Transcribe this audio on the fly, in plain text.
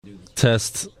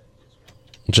Test.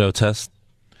 Joe, test.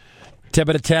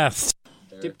 Tippity test.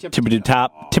 Tippity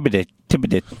top. Tippity.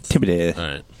 All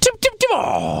right.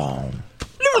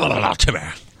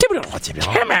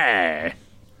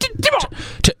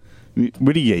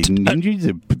 What are you, ninjas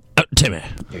or Timmy.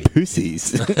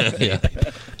 pussies? Yeah.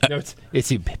 No, it's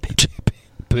pussy.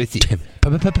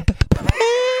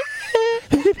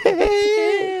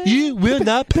 You will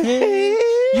not pay.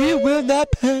 You will not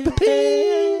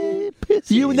pay.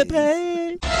 You will not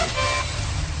pay.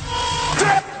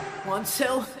 1,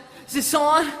 2, is this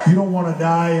on? You don't want to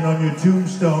die and on your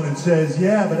tombstone it says,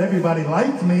 yeah, but everybody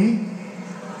liked me.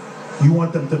 You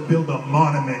want them to build a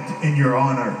monument in your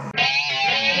honor.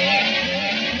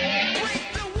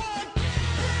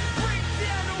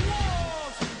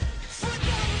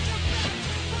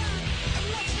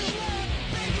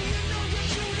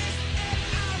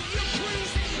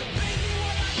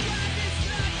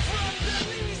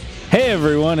 Hey,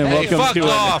 everyone, and Hey, welcome fuck to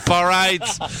off, all right?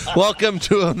 Welcome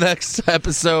to the next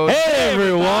episode. Hey,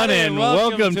 everyone, and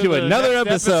welcome to another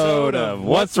episode of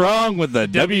What's Wrong with the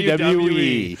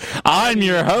WWE. I'm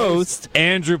your host,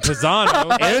 Andrew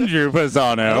Pisano. Andrew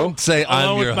Pisano. Don't say Along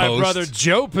I'm with your my host. brother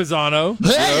Joe Pisano.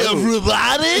 Hey,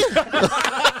 everybody.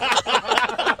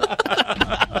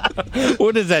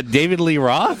 What is that, David Lee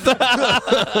Roth?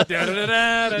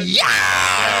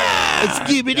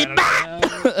 Skibbity bop.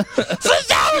 So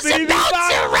that was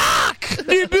about to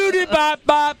rock. Booty bop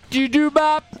bop, do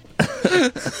bop.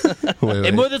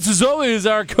 And with us as always,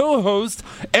 our co-host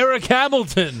Eric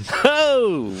Hamilton.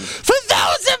 Oh, For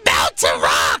those about to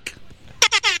rock.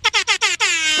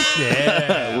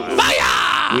 Yeah.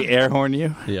 Fire. we air horn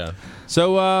you? Yeah.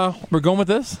 So we're going with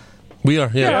this. We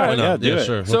are. Yeah. Why not? yeah, do it.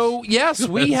 Sure. So yes,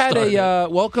 we had a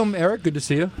welcome, Eric. Good to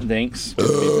see you. Thanks.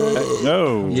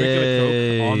 No.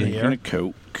 Yay. On the Drinking air. a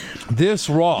Coke. This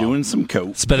Raw. Doing some Coke.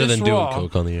 It's better This than doing Raw.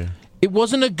 coke on the air. It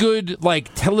wasn't a good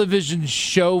television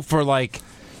show for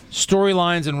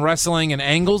storylines and wrestling and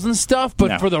angles and stuff, but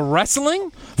No. for the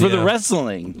wrestling, For the Yeah.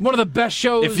 wrestling. one of the best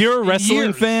shows. If you're a in wrestling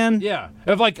years. fan- yeah,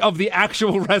 of the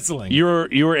actual wrestling. You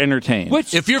were entertained.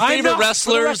 Which If your I'm favorite not- for the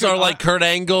wrestlers record, are like Kurt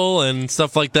Angle and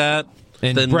stuff like that,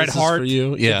 and then Bret this is Hart for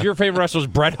you. Yeah. If your favorite wrestler is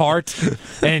Bret Hart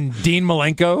and Dean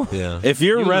Malenko, Yeah. If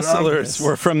your You love wrestlers this.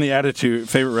 were from the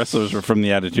favorite wrestlers were from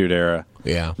the Attitude Era,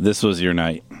 Yeah. this was your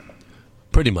night.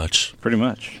 Pretty much. Pretty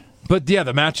much. but yeah,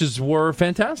 the matches were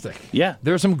fantastic. Yeah.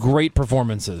 There were some great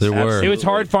performances. There were. It was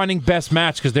hard finding best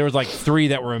match because there was 3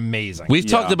 that were amazing. We've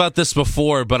Yeah. talked about this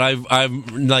before, but I've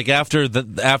like after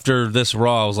this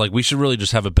Raw, I was like, we should really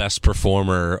just have a Best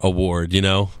Performer award, you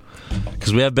know?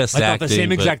 Because we have Best I thought Acting. the same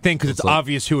but exact thing because it's like-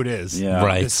 obvious who it is. Yeah.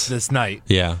 Right. This night.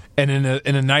 Yeah. And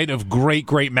in a night of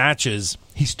great matches,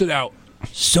 he stood out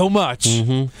so much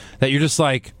that you're just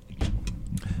like,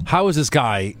 how is this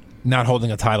guy not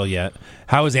holding a title yet?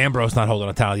 How is Ambrose not holding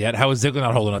a title yet? How is Ziggler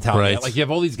not holding a title Right. yet? You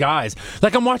have all these guys.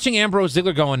 I'm watching Ambrose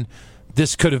Ziggler going,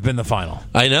 this could have been the final.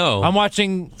 I know. I'm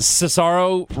watching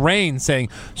Cesaro Reigns saying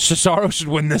Cesaro should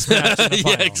win this match in the yeah,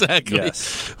 final. exactly.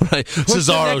 Yes. Right. Who's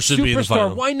the Cesaro next should be in the superstar?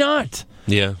 final. Why not?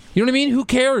 Yeah. You know what I mean? Who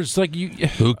cares?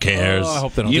 Who cares? Oh, I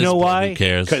hope they don't. You know Who why?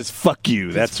 cares? Because fuck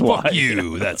you. That's why. Fuck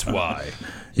you. That's why.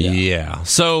 Yeah.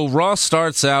 So Raw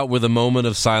starts out with a moment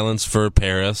of silence for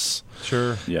Paris.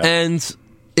 Sure. Yeah. And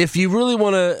if you really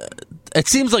want to, it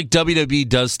seems like WWE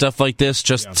does stuff like this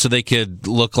just so they could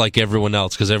look like everyone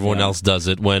else because everyone else does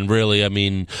it. When really, I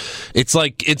mean, it's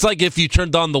like if you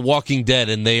turned on The Walking Dead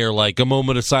and they are like a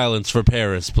moment of silence for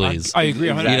Paris, please. I agree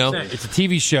 100%. You know? It's a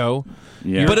TV show.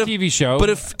 Yeah. You're But a if- TV show.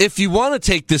 But if you want to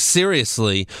take this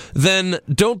seriously, then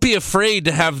don't be afraid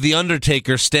to have The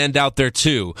Undertaker stand out there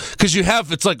too. Because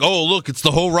it's like, oh, look, it's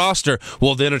the whole roster.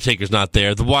 Well, The Undertaker's not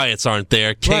there. The Wyatts aren't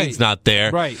there. Kane's Right. not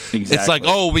there. Right. Exactly. It's like,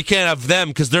 oh, we can't have them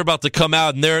because they're about to come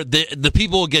out and the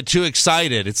people will get too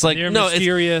excited. It's like, They're no,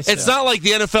 mysterious. it's not like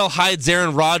the NFL hides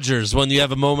Aaron Rodgers when you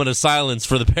have a moment of silence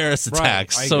for the Paris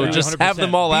attacks. I So agree just 100%. have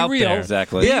them all Be out real. there.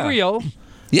 Exactly. Yeah. Be real.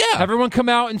 Yeah. Everyone come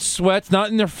out in sweats, not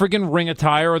in their friggin' ring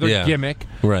attire or their Yeah. gimmick.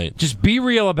 Right. Just be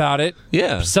real about it.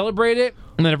 Yeah. Celebrate it,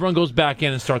 and then everyone goes back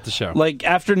in and start the show. Like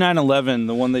after 9/11,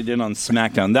 the one they did on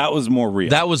SmackDown, that was more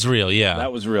real. That was real, yeah.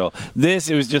 That was real. This,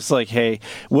 it was just like, hey,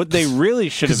 what they really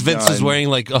should have Because done. Vince was wearing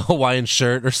like a Hawaiian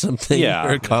shirt or something, Yeah. or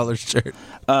a collared shirt.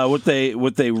 What they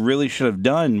really should have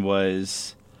done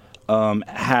was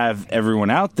have everyone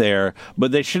out there,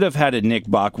 but they should have had a Nick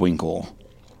Bockwinkel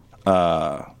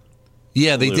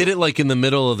Yeah, they did it like in the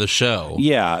middle of the show.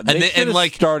 Yeah, and they should've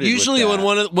like started with usually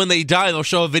that. when they die, they'll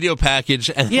show a video package,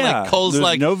 and Yeah, like Cole's there's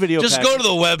like, no video just package. go to the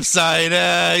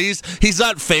website. He's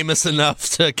not famous enough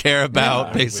to care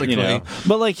about, basically. You know,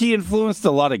 but like he influenced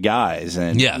a lot of guys,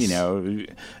 and Yes. you know,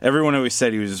 everyone always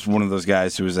said he was one of those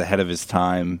guys who was ahead of his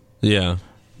time. Yeah.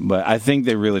 But I think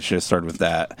they really should have started with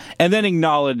that, and then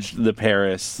acknowledged the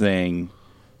Paris thing.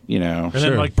 You know, And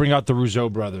then like bring out the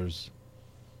Rougeau brothers.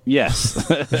 yes,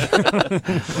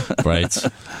 Right.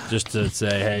 Just to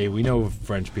say, hey, we know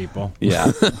French people.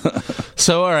 yeah,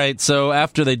 So, all right. So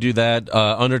after they do that,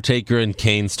 Undertaker and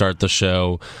Kane start the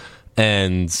show.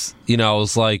 And, you know, I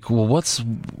was like, well, what's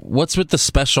with the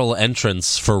special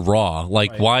entrance for Raw?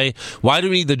 Like, why do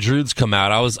we need the Druids come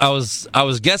out? I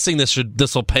was guessing this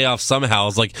will pay off somehow. I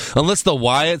was like, unless the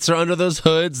Wyatts are under those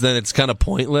hoods, then it's kind of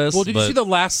pointless. Well, did you see the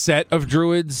last set of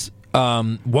Druids?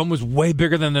 One was way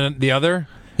bigger than the other.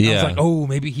 And I was Yeah. like, oh,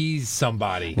 maybe he's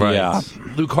somebody. Right. yeah.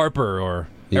 Luke Harper or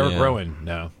Eric Yeah. Rowan.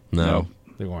 No. No.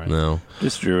 They weren't. No.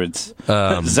 Just druids.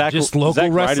 Zach, just local Zack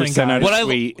Ryder wrestling sent out guys. a What I-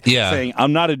 tweet yeah. saying,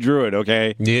 "I'm not a druid,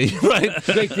 okay?" Yeah, right.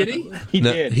 Wait, did he? He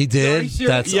No, did. he did? Are you serious?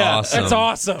 That's Yeah, awesome. That's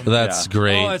awesome. That's Yeah.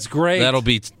 great. Oh, that's great. That'll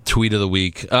be tweet of the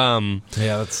week. Yeah,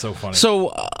 that's so funny. So,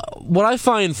 what I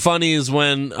find funny is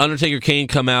when Undertaker Kane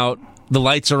come out, the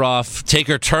lights are off.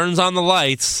 Taker turns on the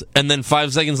lights, and then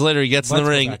 5 seconds later, he gets in Lights the go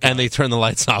ring, back and on. they turn the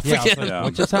lights off yeah, I was again. like,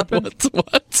 what just happened?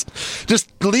 What? Just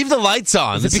leave the lights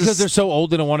on. Is it because they're so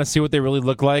old they don't want to see what they really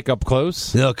look like up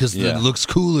close? No, because Yeah. it looks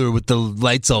cooler with the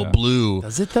lights all blue.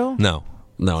 Does it though? No,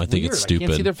 I think Weird. it's I can't see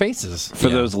stupid. their faces. For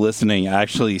those listening, I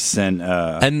actually sent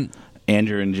And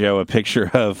Andrew and Joe a picture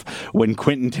of when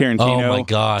Quentin Tarantino Oh my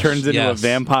gosh, turns into a yes.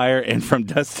 vampire and From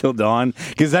Dusk Till Dawn,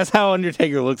 because that's how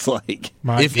Undertaker looks like.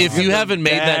 My if God. you haven't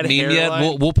made that bad meme yet,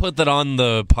 hairline. we'll put that on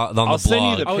the I'll blog. send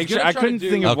you the I was picture. gonna I try couldn't to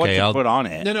think do- of what Okay, to I'll- put on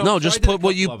it. No, just put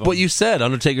what you said.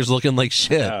 Undertaker's looking like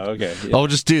shit. Oh, okay. Yeah. Oh,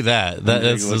 just do that.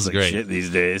 This Looks is like great. shit these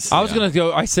days. I was gonna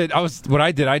go. I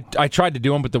tried to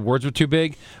do them, but the words were too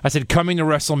big. I said, "Coming to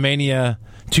WrestleMania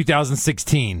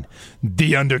 2016,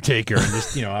 The Undertaker." And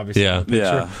just obviously, Yeah. a picture.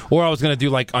 Yeah. Or I was gonna do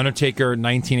like Undertaker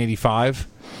 1985.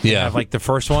 Yeah. Have like the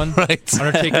first one, Right.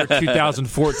 Undertaker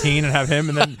 2014, and have him,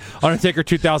 and then Undertaker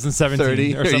 2017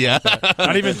 30, or something. yeah. Like that.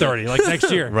 Not even 30, like next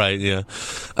year. Right, yeah.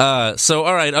 So,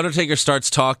 all right, Undertaker starts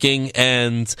talking,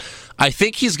 and I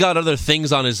think he's got other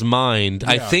things on his mind.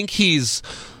 I think he's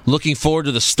looking forward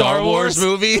to the Star Wars Wars?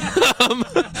 movie.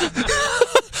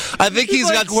 I think he's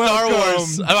like, got Star welcome.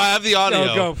 Wars. Oh, I have the audio.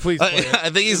 No, go, please play it. I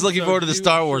think he's looking forward to the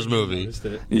Star Wars movie.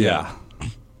 Yeah.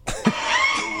 The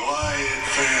Wyatt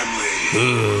family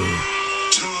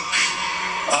took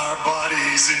our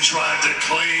bodies and tried to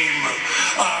claim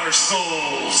our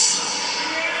souls.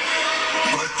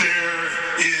 But there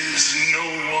is no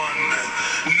one,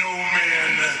 no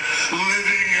man,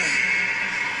 living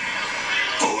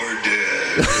or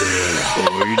dead,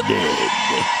 Or dead.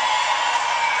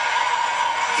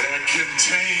 that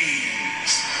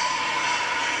contains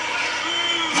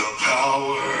the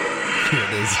power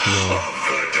of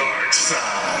the dark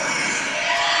side.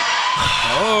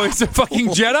 Oh, he's a fucking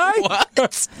Jedi.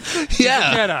 What?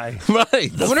 Yeah. Jedi.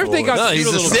 Right. I wonder if they got No, sued he's a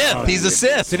a little bit. Sith. He's a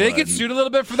Sith. Did they get sued a little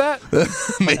bit for that?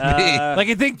 Maybe. Like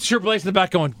I think Triple H in the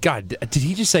back going, God, did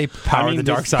he just say power of the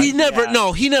dark side? he never.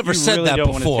 No, he never You said really that don't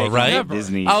wanna before, take right? him to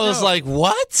Disney. I was No. like,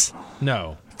 what?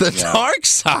 No. The dark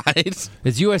side?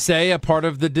 Is USA a part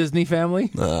of the Disney family?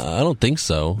 I don't think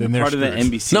so. Then they're Part of the screwed.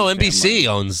 NBC. No, family. NBC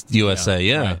owns USA.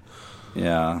 Yeah. right.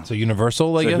 Yeah. So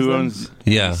Universal, I So guess. who then? owns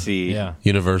Yeah. NBC? Yeah.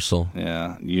 Universal.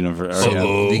 Yeah. Universal.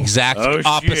 So the exact Oh, shit.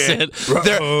 opposite.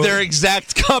 Their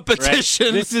exact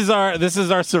competition. This is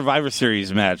our Survivor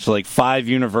Series match. Like 5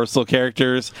 Universal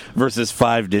characters versus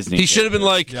 5 Disney. He should have been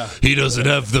like, he doesn't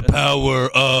have the power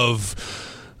of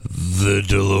the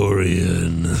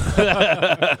DeLorean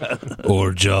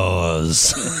or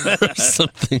Jaws or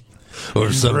something.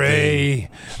 Or something. Ray,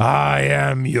 I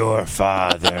am your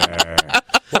father.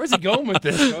 Where's he going with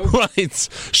this? folks? Right.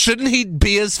 Shouldn't he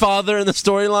be his father in the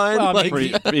storyline? Well, I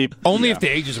mean, Like, Only if the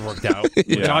ages worked out.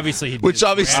 Which obviously he'd be which his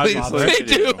obviously grandfather. they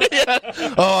do.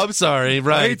 Yeah. Oh, I'm sorry.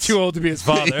 Right. Way too old to be his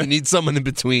You father. need someone in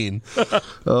between.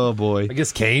 Oh boy. I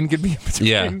guess Kane could be in between.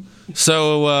 Yeah.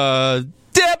 So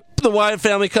the Wyatt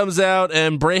family comes out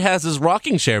and Bray has his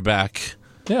rocking chair back.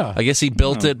 Yeah. I guess he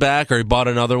built it back or he bought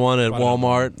another one at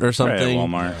Walmart or something.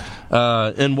 Right,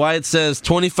 Walmart. And Wyatt says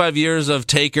 25 years of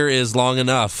Taker is long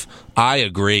enough. I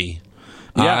agree.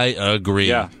 Yeah. I agree.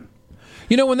 Yeah.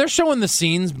 You know, when they're showing the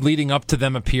scenes leading up to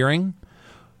them appearing,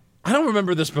 I don't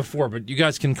remember this before, but you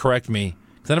guys can correct me.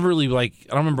 'Cause I never really I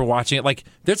don't remember watching it. Like,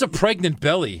 there's a pregnant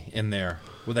belly in there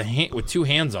with with 2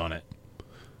 hands on it.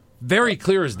 Very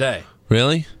clear as day.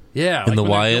 Really? Yeah, In the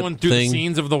when they're Wyatt going through thing? the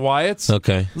scenes of the Wyatts.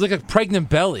 Okay. It's like a pregnant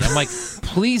belly. I'm like,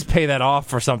 please pay that off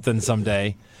for something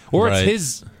someday, or Right. it's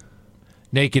his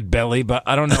naked belly. But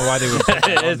I don't know why they would. Put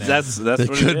that on there. That's It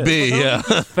what could it is. be, yeah.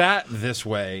 He's fat this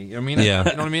way. I mean, Yeah.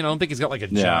 you know what I mean. I don't think he's got like a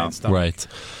giant stomach. Right.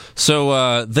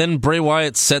 So then Bray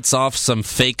Wyatt sets off some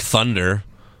fake thunder.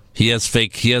 He has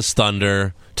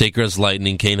thunder. Taker has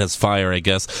lightning, Kane has fire, I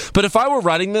guess. But if I were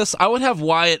writing this, I would have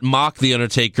Wyatt mock The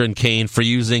Undertaker and Kane for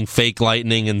using fake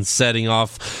lightning and setting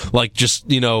off, like, just,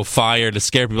 fire to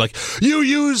scare people. Like, you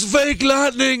use fake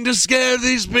lightning to scare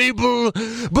these people,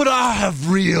 but I have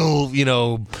real,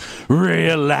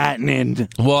 Real lightning.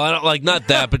 well, I don't like not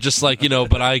that, but just like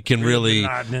but I can really,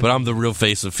 lightning. but I'm the real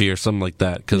face of fear, something like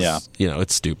that, because Yeah.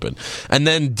 it's stupid. And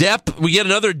then Depp, we get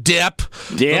another Depp.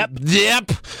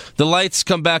 Depp. The lights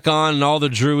come back on, and all the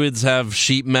Druids have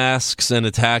sheep masks and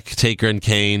attack Taker and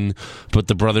Kane, but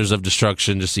the Brothers of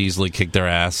Destruction just easily kick their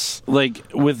ass. Like,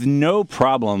 with no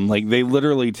problem. Like, they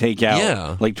literally take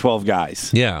out, 12 guys.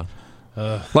 Yeah.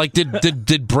 Like,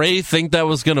 did Bray think that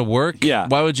was gonna work? Yeah.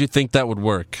 Why would you think that would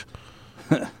work?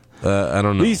 I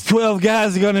don't know. These 12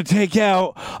 guys are going to take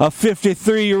out a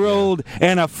 53-year-old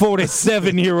and a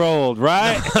 47-year-old,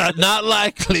 right? Not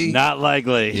likely. Not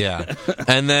likely. Yeah.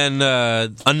 And then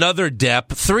another Depp.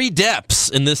 3 Depps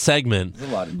in this segment. A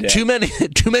lot of depth.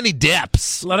 Too many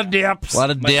Depps. A lot of dips. A lot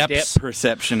of My Depps. depth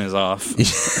perception is off.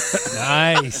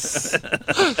 Nice.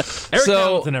 Eric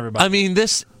Hamilton, everybody. I mean,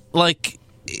 this, like,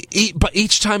 but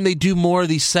each time they do more of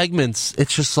these segments,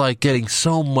 it's just, like, getting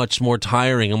so much more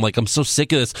tiring. I'm like, I'm so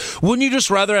sick of this. Wouldn't you just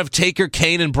rather have Taker,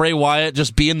 Kane, and Bray Wyatt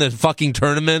just be in the fucking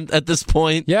tournament at this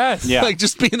point? Yes. Yeah. Like,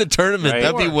 just be in the tournament. Right.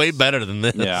 That'd be way better than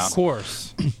this. Yeah. Of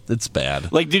course. It's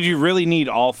bad. Like, did you really need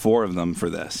all 4 of them for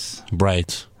this?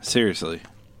 Right. Seriously.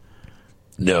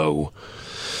 No.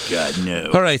 God,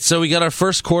 no. All right, so we got our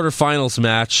first quarterfinals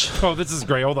match. Oh, this is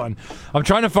great. Hold on. I'm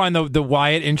trying to find the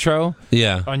Wyatt intro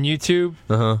Yeah. on YouTube.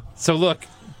 Uh-huh. So look,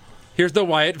 here's the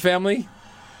Wyatt family.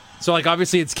 So like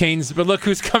obviously it's Kane's, but look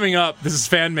who's coming up. This is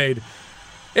fan made.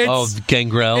 It's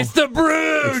Gangrel. it's the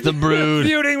Brood. It's the Brood.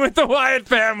 feuding with the Wyatt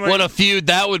family. What a feud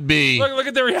that would be. Look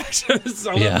at the reaction.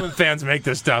 I Yeah. love when fans make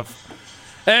this stuff.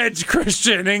 Edge,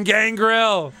 Christian, and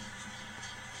Gangrel.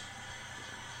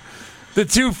 The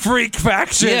 2 freak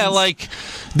factions. Yeah, like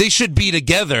they should be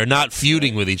together, not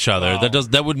feuding with each other. Oh.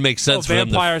 That wouldn't make sense for them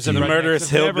to vampires and The rednecks murderous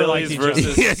have never liked hillbillies each other.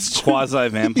 versus Yes.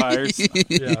 quasi-vampires.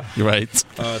 Yeah. Right.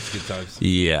 Oh, that's good times.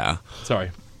 Yeah.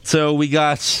 Sorry. So we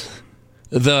got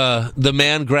the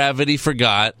man Gravity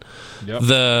forgot.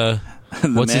 Yep.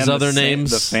 What's his Man, other the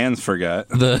names? The fans forgot.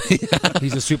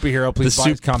 He's a superhero. Please buy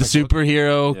his the comic book.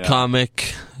 superhero Yeah.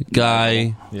 comic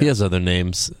guy. Yeah. He has other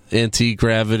names.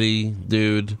 Anti-gravity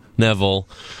dude Neville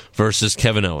versus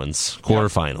Kevin Owens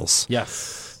quarterfinals.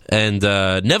 Yes. And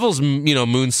Neville's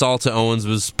moonsault to Owens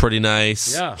was pretty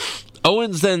nice. Yeah.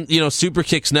 Owens then super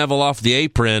kicks Neville off the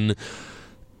apron.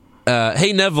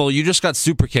 Hey Neville, you just got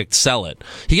super kicked. Sell it.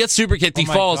 He gets super kicked. He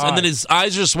my falls, God. and then his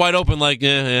eyes are just wide open. Like,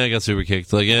 I got super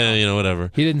kicked. Like,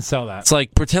 whatever. He didn't sell that. It's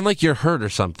like pretend like you're hurt or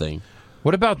something.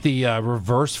 What about the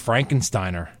reverse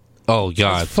Frankensteiner? Oh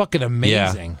God, That's fucking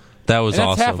amazing. that was And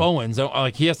that's awesome. half Owens.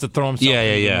 Like he has to throw himself. Yeah,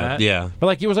 in yeah, that. yeah. But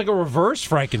like it was like a reverse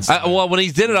Frankenstein. Well, when he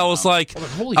did it, I was like,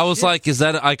 holy shit. like, is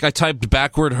that like I typed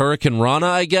backward Hurricane Rana,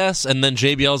 I guess, and then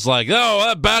JBL's like, oh,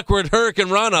 that backward Hurricane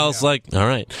Rana. I was like, all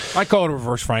right, I call it a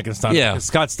reverse Frankenstein. Yeah. Because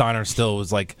Scott Steiner still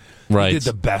was like, Right. he did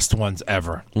the best ones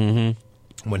ever.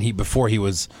 Mm-hmm. Before he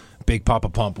was Big Papa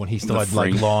Pump, when he still had like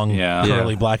freak. long Yeah.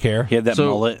 curly Yeah. black hair. He had that So-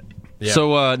 mullet. Yeah.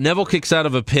 So Neville kicks out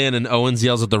of a pin, and Owens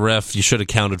yells at the ref, "You should have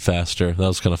counted faster." That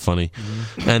was kind of funny.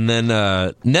 And then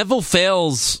Neville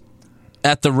fails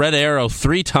at the Red Arrow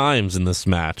 3 times in this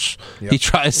match. He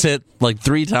tries it like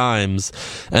 3 times,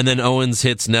 and then Owens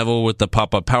hits Neville with the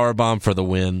pop-up powerbomb for the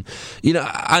win.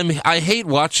 I hate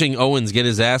watching Owens get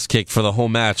his ass kicked for the whole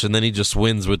match, and then he just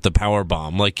wins with the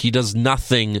powerbomb. Like he does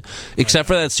nothing except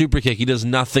for that super kick. He does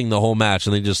nothing the whole match,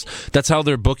 and that's how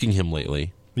they're booking him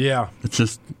lately. Yeah. It's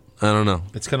just I don't know.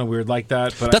 It's kind of weird like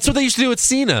that. But That's what they used to do with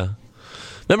Cena.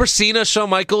 Remember Cena, Shawn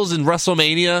Michaels in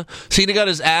WrestleMania? Cena got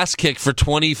his ass kicked for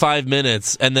 25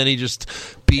 minutes, and then he just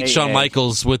beat Shawn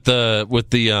Michaels with the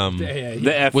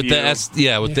The F with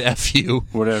the FU.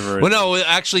 Whatever. Well, no,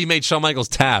 actually, he made Shawn Michaels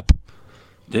tap.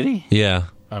 Did he? Yeah,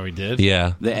 Oh, he did?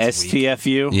 yeah, The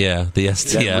STFU? yeah. The That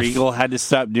STF. Regal had to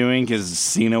stop doing because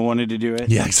Cena wanted to do it?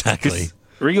 Yeah, exactly.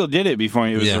 Regal did it before.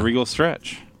 It was Yeah. a Regal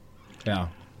stretch. Yeah.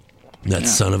 That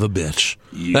son of a bitch.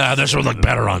 This would look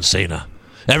better on Cena.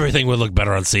 Everything would look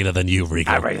better on Cena than you,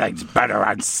 Regal. Everything's better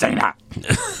on Cena.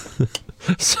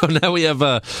 So now we have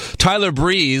Tyler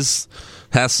Breeze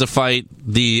has to fight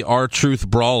the R-Truth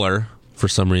Brawler. for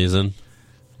some reason.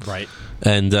 Right.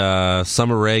 And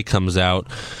Summer Rae comes out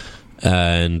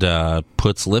and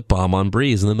puts lip balm on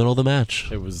Breeze in the middle of the match.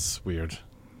 It was weird.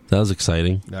 That was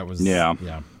exciting. That was Yeah.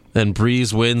 And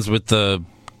Breeze wins with the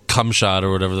cum shot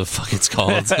or whatever the fuck it's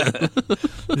called.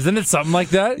 Isn't it something like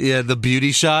that? Yeah, the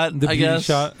beauty shot. The I beauty guess.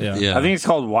 shot. Yeah. I think it's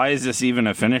called "Why Is This Even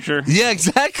a Finisher?" Yeah,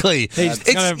 exactly. He just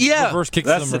kind of reverse kicks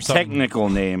That's them the or something. technical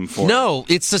name for it. No,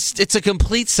 it's a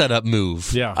complete setup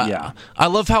move. Yeah. Yeah. I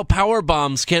love how power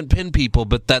bombs can't pin people,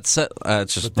 but it's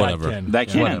just But whatever. That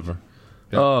can. Whatever.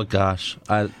 Oh gosh,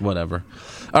 whatever.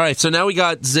 All right, so now we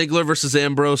got Ziggler versus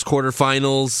Ambrose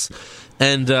quarterfinals,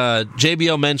 and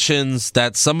JBL mentions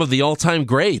that some of the all-time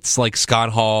greats like Scott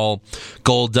Hall,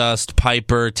 Goldust,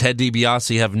 Piper, Ted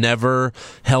DiBiase have never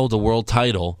held a world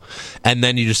title, and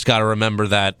then you just got to remember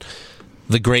that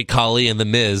the Great Khali and the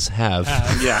Miz have.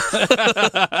 Yeah.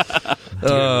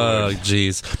 Oh,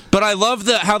 jeez. But I love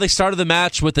how they started the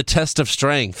match with the test of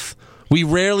strength. We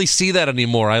rarely see that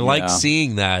anymore. I like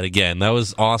seeing that again. That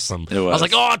was awesome. It was. I was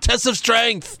like, oh, test of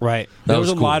strength. Right. That There was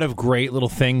a cool. lot of great little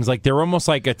things. Like, they were almost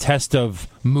like a test of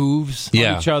moves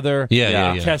Yeah. on each other.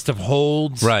 Yeah. A test of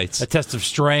holds. Right. A test of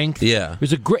strength. Yeah. It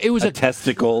was a great. It was a.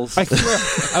 Testicles. I swear,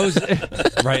 I was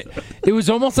right. It was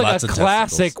almost like Lots a of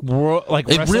classic, like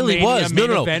It really WrestleMania was. main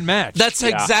No. event match. That's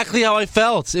exactly how I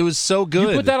felt. It was so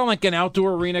good. You put that on like an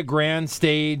outdoor arena grand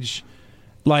stage,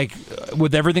 like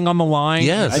with everything on the line.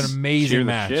 Yes. It's an Cheer amazing the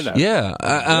match. shit out.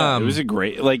 Yeah. It was a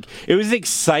great, it was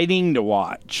exciting to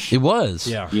watch. It was.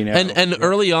 Yeah. You know? And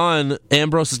early on,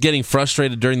 Ambrose is getting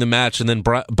frustrated during the match, and then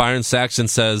Byron Saxton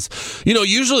says,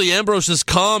 usually Ambrose is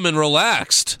calm and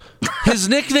relaxed. His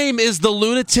nickname is the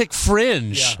Lunatic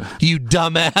Fringe, you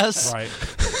dumbass. Right.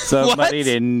 Somebody What?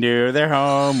 didn't do their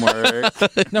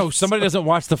homework. No, somebody doesn't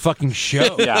watch the fucking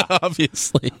show. Yeah.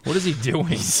 Obviously. What is he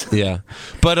doing? Yeah.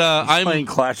 But Playing I'm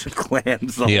Clash of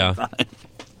Clans the Yeah. whole time.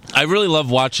 I really love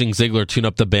watching Ziggler tune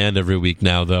up the band every week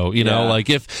now, though. Yeah. Like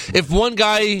if one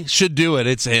guy should do it,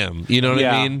 it's him. You know what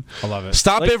Yeah. I mean? I love it.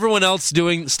 Stop Like- everyone else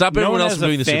doing. Stop No everyone one else has from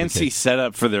doing a the super fancy kick.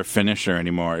 setup for their finisher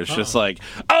anymore. It's just like,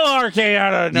 RKO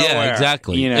out of nowhere. Yeah,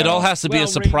 exactly. You know? It all has to be Well, a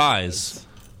surprise.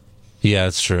 Yeah,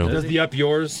 it's true. Does the up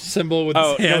yours symbol with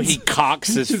Oh, his no, hands? he cocks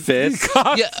his fist.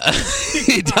 Yeah,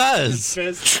 he does.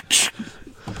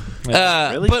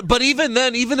 Really? But even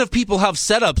then, even if people have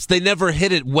setups, they never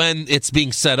hit it when it's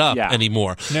being set up Yeah.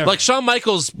 anymore. Never. Like Shawn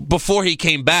Michaels, before he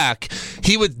came back,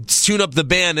 he would tune up the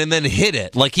band and then hit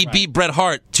it. Like he beat Bret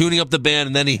Hart tuning up the band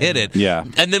and then he hit it. Yeah.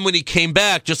 And then when he came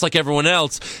back, just like everyone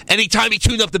else, anytime he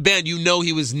tuned up the band,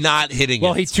 he was not hitting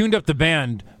Well, it. he tuned up the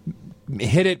band,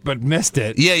 hit it, but missed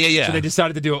it. Yeah. So they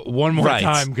decided to do it one more Right.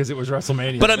 time because it was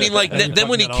WrestleMania. But I mean, like, And then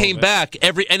when he fucking got all came of it. back,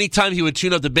 anytime he would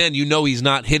tune up the band, he's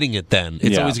not hitting it then.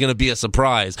 It's Yeah. always going to be a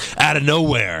surprise out of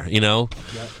nowhere,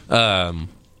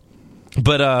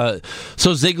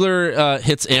 So Ziggler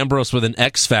hits Ambrose with an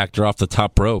X Factor off the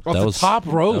top rope. Off that the was top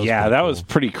rope. Yeah, that was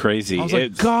pretty crazy. I was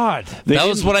like, God. That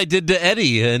was what I did to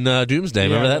Eddie in Doomsday.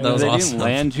 Remember that? That was they awesome. didn't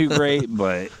land too great,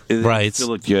 but it Right. still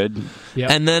looked good. Yeah.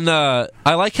 And then I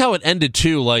like how it ended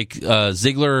too. Like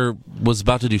Ziggler was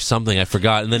about to do something, I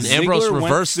forgot, and then Ambrose Ziggler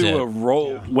reversed went through it. A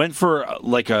roll, went for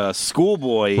like a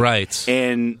schoolboy, Right.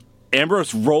 And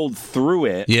Ambrose rolled through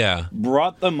it. Yeah.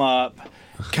 brought them up,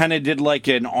 kind of did like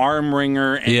an arm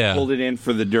wringer, and Yeah. pulled it in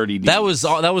for the dirty deed. That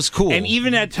was cool. and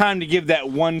even had time to give that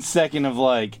 1 second of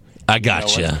like, I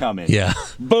gotcha. what's coming. Yeah,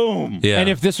 boom, yeah. And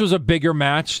if this was a bigger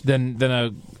match than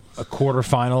a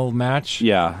quarterfinal match,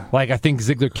 yeah. like I think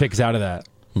Ziggler kicks out of that.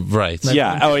 right.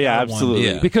 Yeah. Oh, yeah. Another one. Absolutely.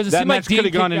 Yeah. Because it that seemed like match could have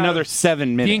Dean gone kicked out another of-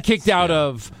 7 minutes. Dean kicked out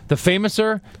of the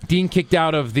Famouser. Dean kicked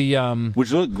out of the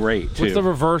which looked great too. what's the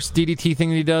reverse DDT thing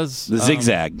that he does? The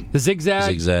zigzag. The zigzag.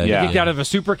 Zigzag, He yeah. kicked out of a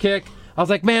super kick. I was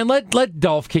like, man, let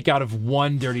Dolph kick out of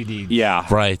one dirty deed. Yeah.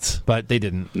 Right. But they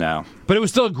didn't. No. But it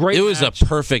was still a great It was match. a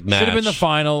perfect match. Should have been the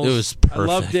finals. It was perfect. I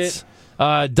loved it.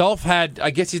 Dolph had,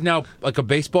 I guess he's now like a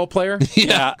baseball player.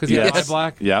 Yeah. Because he has Yes. eye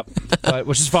black, Yep.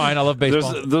 which is fine. I love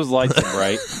baseball. Those lights are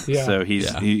bright. Yeah. So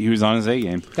he was on his A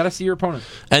game. Gotta see your opponent.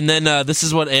 And then this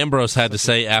is what Ambrose had to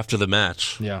say after the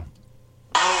match. Yeah.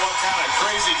 I don't know what kind of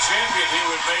crazy champion he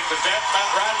would make, but that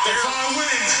right there. If I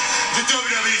win the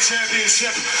WWE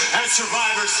Championship at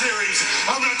Survivor Series,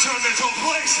 I'm going to turn this whole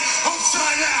place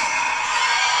upside down.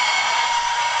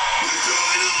 We're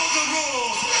throwing all the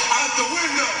rules out the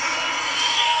window.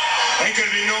 Ain't going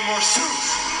to be no more suits.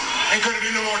 Ain't going to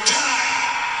be no more time.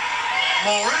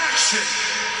 More action.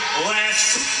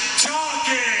 Less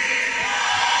talking.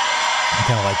 I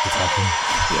kind of like the talking.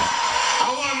 I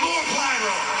want more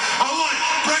pyro. I want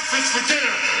breakfast for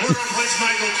dinner. We're gonna place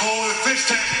Michael Cole in a fish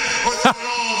tank. We're throwing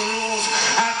all the rules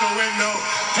out the window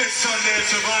this Sunday at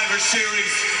Survivor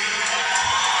Series.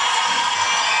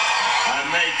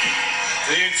 make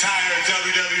the entire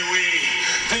WWE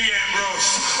the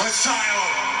Ambrose Asylum.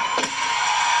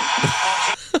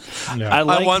 I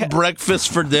want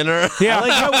breakfast for dinner. I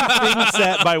like how he thinks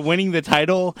that by winning the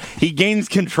title, he gains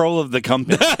control of the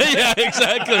company. Yeah,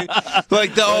 exactly.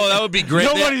 Like, that would be great.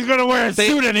 Nobody's going to wear a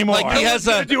suit anymore. Like, he has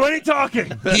a do any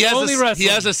talking. He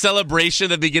has a celebration at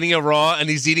the beginning of Raw, and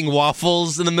he's eating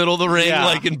waffles in the middle of the ring,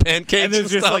 like in pancakes. And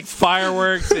there's just stuff. like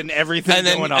fireworks and everything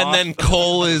going off. And then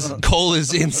Cole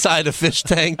is inside a fish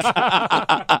tank.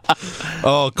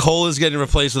 Cole is getting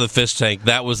replaced with a fish tank.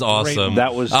 That was awesome.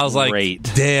 That was I was great.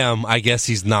 like, damn, I guess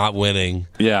he's not winning.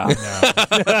 Yeah.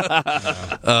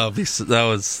 That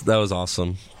was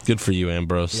awesome. Good for you,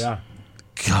 Ambrose. Yeah.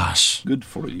 Gosh. Good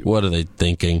for you. What are they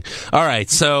thinking? All right,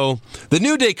 so the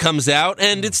New Day comes out,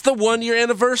 and it's the 1-year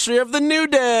anniversary of the New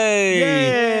Day.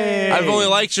 Yay! I've only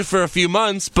liked you for a few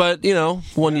months, but,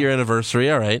 1-year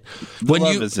anniversary, all right. The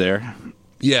love is there.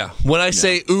 Yeah. When I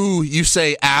say ooh, you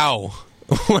say ow.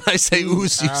 When I say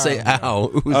oos, you say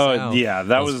ow. Ooze, ow. Yeah,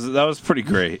 that was pretty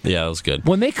great. Yeah, that was good.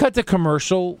 When they cut the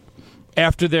commercial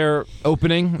after their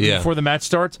opening, before the match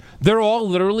starts, they're all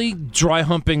literally dry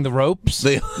humping the ropes.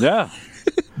 Yeah.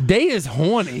 Day is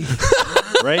horny.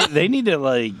 Right? They need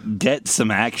to, get some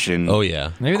action. Oh,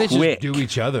 yeah. Maybe they Quick. just do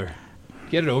each other.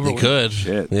 Get it over They with. could.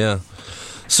 Shit. Yeah.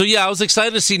 So, I was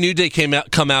excited to see New Day come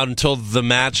out until the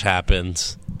match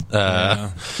happened.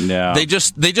 Yeah. They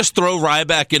just throw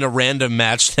Ryback in a random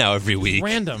match now every week.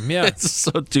 Random, yeah. It's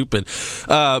so stupid.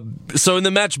 So in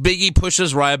the match, Big E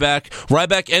pushes Ryback.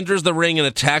 Ryback enters the ring and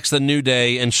attacks the New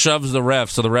Day and shoves the ref,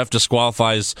 so the ref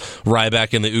disqualifies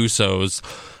Ryback and the Usos.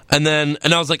 And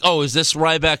I was like, oh, is this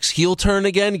Ryback's heel turn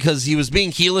again? Because he was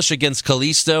being heelish against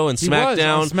Kalisto and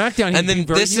SmackDown. Was. On SmackDown, and then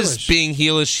this heelish. Is being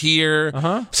heelish here.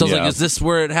 Uh-huh. So I was like, is this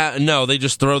where it happened? No, they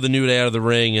just throw the New Day out of the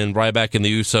ring, and Ryback and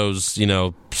the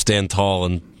Usos, stand tall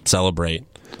and celebrate.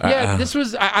 Yeah, this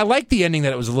was. I like the ending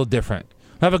that it was a little different.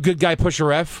 Have a good guy push a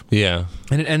ref. Yeah.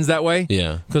 And it ends that way.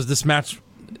 Yeah. Because this match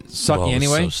sucky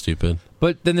anyway. So stupid.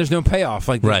 But then there's no payoff.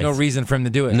 There's no reason for him to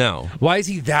do it. No. Why is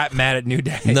he that mad at New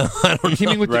Day? No, I don't know.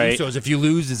 Teaming with the Usos. If you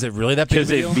lose, is it really that big of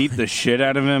Because a they deal? beat the shit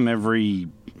out of him every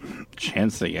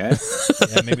chance they get.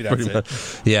 Yeah, maybe that's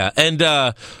it. Yeah, and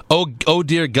oh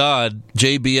dear God,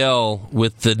 JBL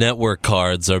with the network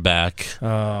cards are back.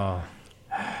 Oh,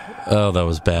 that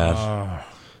was bad.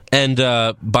 And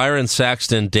Byron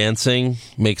Saxton dancing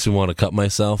makes me want to cut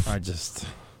myself.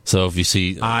 So if you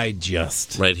see, right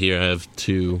here, I have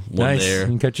two, one nice. there. You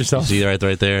can cut yourself. See right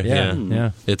there?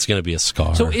 Yeah. It's going to be a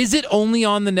scar. So is it only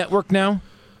on the network now?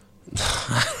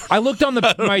 I looked on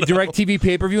my DirecTV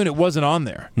pay-per-view and it wasn't on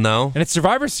there. No. And it's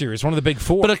Survivor Series, one of the big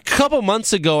four. But a couple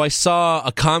months ago, I saw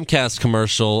a Comcast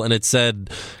commercial and it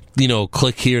said,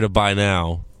 click here to buy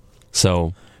now.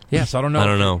 So... Yes, I don't know. I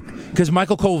don't know. Because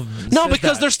Michael Cole. No,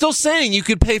 because they're still saying you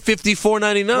could pay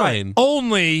 $54.99. Right.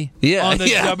 Only on the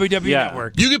WWE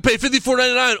Network. You could pay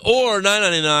 $54.99 or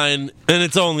 $9.99, and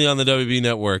it's only on the WWE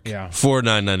Network for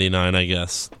 $9.99, I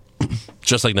guess.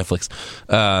 Just like Netflix.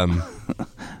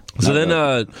 So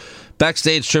then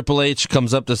backstage, Triple H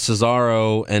comes up to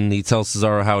Cesaro, and he tells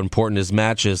Cesaro how important his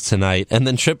match is tonight. And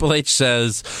then Triple H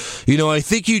says, I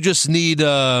think you just need,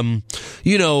 and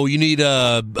I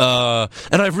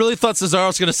really thought Cesaro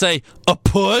was going to say, a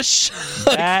push?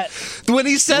 That when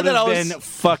he said that, I was... been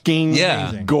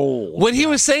fucking gold. When he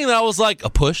was saying that, I was like, a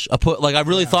push? Like, I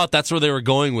really thought that's where they were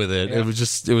going with it. Yeah.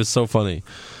 It was so funny.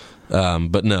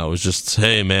 But no, it was just,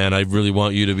 hey, man, I really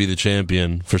want you to be the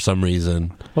champion for some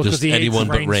reason. Well, just anyone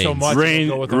but Reigns.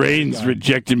 So Reigns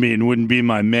rejected me and wouldn't be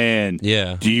my man.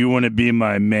 Yeah. Do you want to be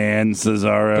my man,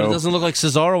 Cesaro? But it doesn't look like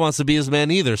Cesaro wants to be his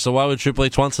man either, so why would Triple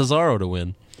H want Cesaro to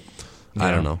win? Yeah.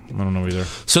 I don't know. I don't know either.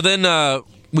 So then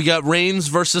we got Reigns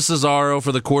versus Cesaro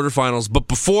for the quarterfinals, but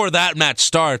before that match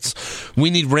starts, we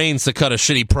need Reigns to cut a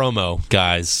shitty promo,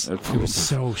 guys. It was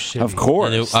so shitty. Of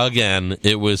course. And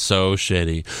it was so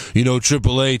shitty.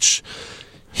 Triple H,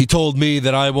 he told me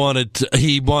that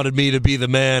he wanted me to be the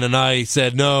man, and I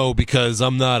said no because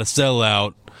I'm not a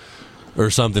sellout. Or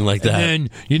something like that. And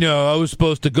then, I was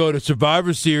supposed to go to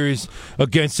Survivor Series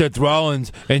against Seth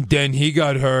Rollins, and then he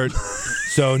got hurt.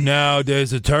 So now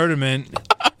there's a tournament,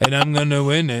 and I'm going to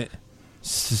win it.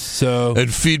 So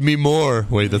and feed me more.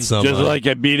 Wait, that's not just like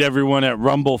I beat everyone at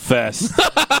Rumble Fest.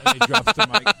 And he drops the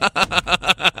mic.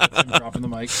 Him dropping the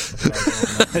mic.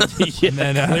 And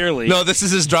then, clearly. No, this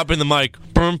is his dropping the mic.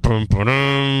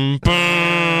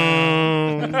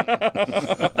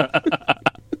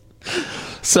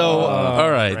 So, all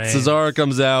right, Reigns. Cesaro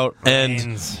comes out,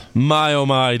 and my oh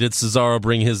my, did Cesaro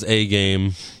bring his A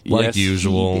game like Yes,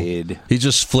 usual? he did. He's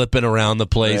just flipping around the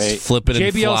place, Right. flipping and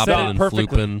JBL said flopping it and perfectly.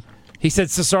 flooping. He said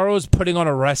Cesaro is putting on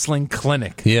a wrestling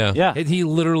clinic. Yeah. Yeah. He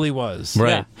literally was. Right.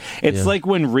 Yeah. It's like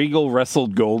when Regal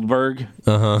wrestled Goldberg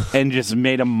and just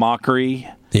made a mockery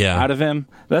out of him.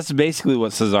 That's basically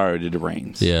what Cesaro did to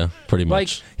Reigns. Yeah, pretty Like,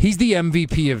 much. he's the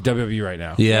MVP of WWE right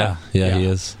now. Yeah, he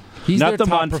is. He's Not their the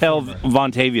top performer.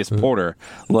 Vontavious Porter,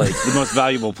 like the most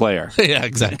valuable player. Yeah,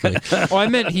 exactly. Oh, I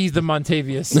meant he's the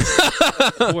Montavious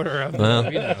quarter of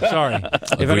the Sorry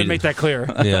if I didn't make that clear.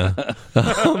 Yeah.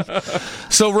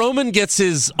 So Roman gets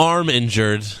his arm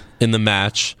injured in the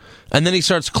match, and then he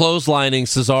starts clotheslining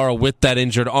Cesaro with that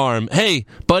injured arm. Hey,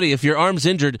 buddy, if your arm's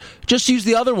injured, just use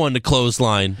the other one to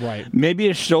clothesline. Right. Maybe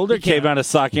his shoulder came out of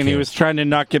socket and he was trying to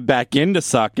knock it back into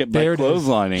socket by There it is.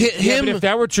 clotheslining. Yeah, but if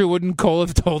that were true, wouldn't Cole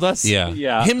have told us? Yeah.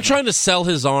 Yeah. Him trying to sell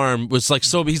his arm was like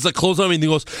so. He's like clotheslining and he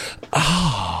goes,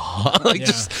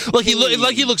 just like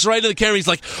he looks right at the camera. He's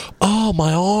like, oh,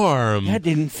 my arm. That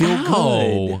didn't feel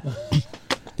Ow. good.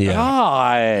 Yeah.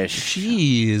 Gosh.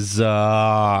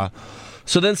 Jeez.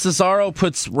 So then Cesaro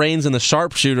puts Reigns in the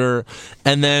sharpshooter,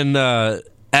 and then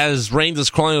as Reigns is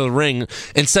crawling to the ring,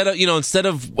 instead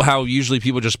of how usually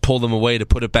people just pull them away to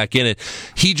put it back in it,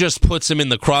 he just puts him in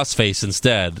the crossface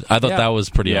instead. I thought that was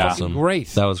pretty awesome. Great.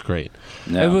 That was great.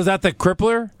 Was that the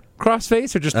crippler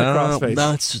crossface or just the crossface?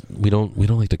 No, we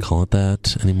don't like to call it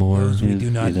that anymore We do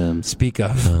not speak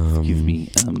of. Excuse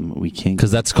me. We can't.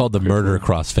 because that's called the murder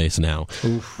crossface now.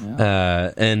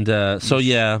 So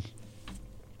yeah.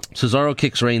 Cesaro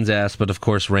kicks Reigns' ass, but of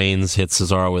course Reigns hits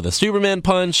Cesaro with a Superman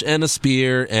punch and a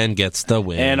spear and gets the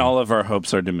win. And all of our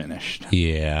hopes are diminished.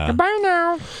 Yeah. Goodbye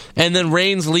now. And then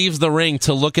Reigns leaves the ring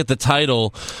to look at the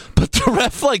title, but the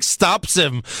ref stops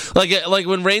him. Like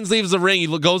when Reigns leaves the ring,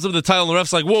 he goes up to the title, and the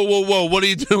ref's like, "Whoa, what are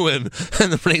you doing?"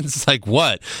 And the Reigns is like,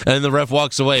 "What?" And the ref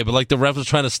walks away, but the ref was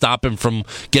trying to stop him from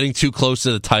getting too close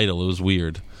to the title. It was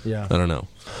weird. Yeah. I don't know.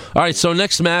 All right, so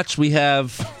next match we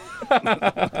have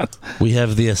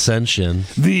the Ascension.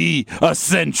 The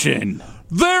Ascension.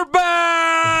 They're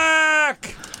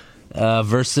back!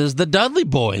 Versus the Dudley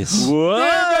Boys. Whoa.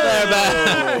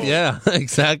 Yeah,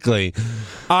 exactly.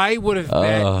 I would have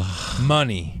bet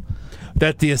money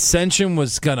that the Ascension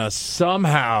was going to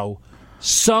somehow,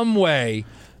 some way,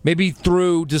 maybe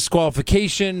through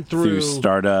disqualification, Through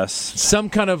Stardust. some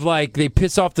kind of they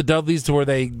piss off the Dudleys to where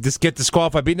they just get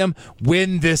disqualified, beating them,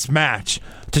 win this match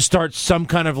to start some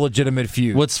kind of legitimate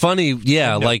feud. What's funny,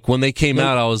 when they came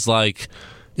out, I was like,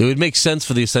 it would make sense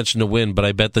for the Ascension to win, but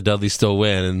I bet the Dudleys still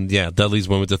win. And yeah, Dudleys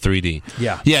win with the 3D.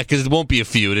 Yeah. Yeah, because it won't be a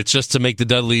feud. It's just to make the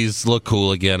Dudleys look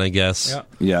cool again, I guess. Yeah.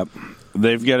 Yep.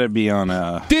 They've got to be on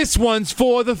a... This one's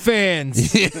for the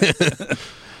fans.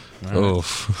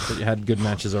 Oof. You had good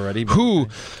matches already. Who?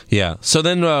 Yeah. So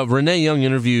then Renee Young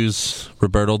interviews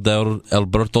Alberto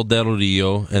Del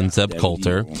Rio and Zeb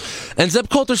Coulter. And Zeb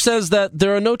Coulter says that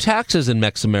there are no taxes in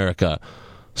Mex America.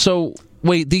 So,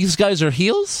 wait, these guys are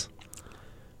heels?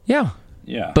 Yeah.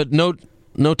 Yeah. But no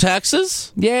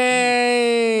taxes?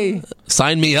 Yay!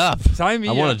 Sign me up. Sign me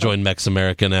I want up. to join Mex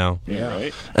America now. Yeah,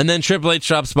 right. And then Triple H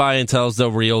drops by and tells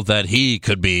Del Rio that he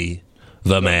could be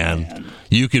the man.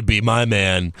 You could be my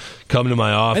man. Come to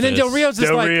my office. And then Del Rio's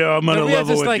just Del Rio, I'm gonna Del Rio's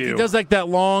level just with you. he does that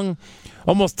long,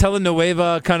 almost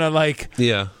telenovela kind of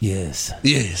Yeah. Yes,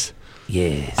 Yes.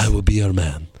 yes, I will be your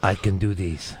man. I can do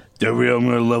these. Del Rio, I'm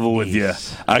going to level with you.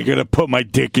 I got to put my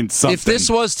dick in something. If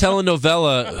this was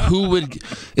telenovela, who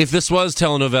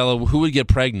would get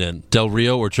pregnant? Del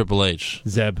Rio or Triple H?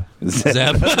 Zeb.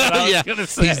 Zeb. Yeah. gonna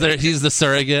say. He's the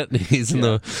surrogate. He's in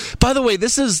the. By the way,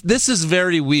 this is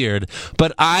very weird.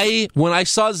 But when I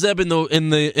saw Zeb in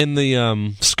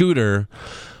the scooter,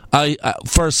 I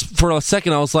for a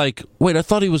second I was like, wait, I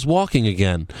thought he was walking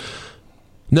again.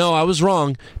 No, I was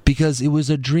wrong because it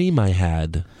was a dream I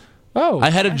had. Oh, I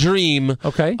had a dream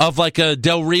of a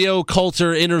Del Rio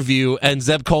Coulter interview, and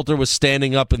Zeb Coulter was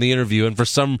standing up in the interview, and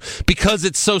because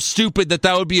it's so stupid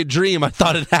that would be a dream, I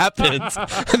thought it happened.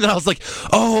 And then I was like,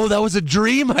 oh, that was a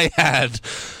dream I had.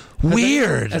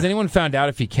 Weird. Has anyone found out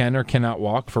if he can or cannot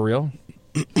walk for real?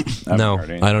 No,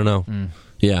 I don't know.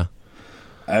 Yeah.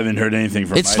 I haven't heard anything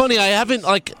from It's funny,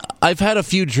 I've had a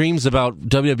few dreams about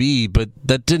WWE, but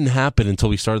that didn't happen until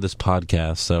we started this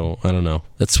podcast, so I don't know.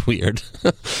 That's weird.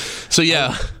 So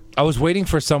yeah. I'm waiting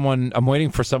for someone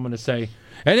to say,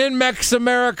 and in Mex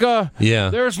America,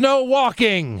 there's no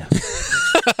walking.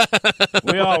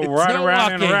 We all run no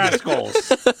around in walking.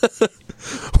 rascals.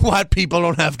 White people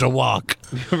don't have to walk.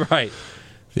 Right.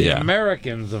 The Yeah.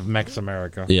 Americans of Mex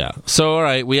America. Yeah. So, all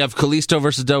right, we have Kalisto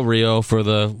versus Del Rio for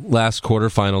the last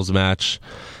quarterfinals match.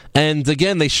 And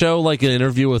again, they show like an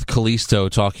interview with Kalisto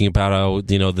talking about how,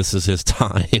 this is his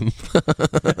time.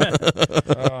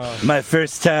 My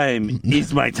first time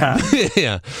is my time.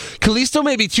 Yeah. Kalisto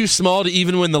may be too small to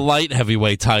even win the light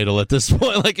heavyweight title at this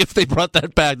point. Like, if they brought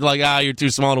that back, like, you're too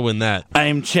small to win that. I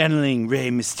am channeling Rey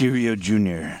Mysterio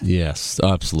Jr. Yes,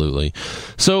 absolutely.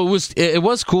 So it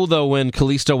was cool, though, when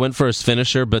Kalisto went for his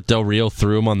finisher, but Del Rio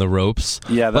threw him on the ropes.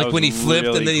 Yeah, that like was when he flipped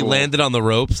really and then he cool. landed on the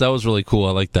ropes. That was really cool.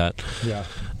 I like that. Yeah.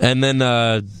 And then,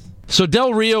 so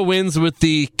Del Rio wins with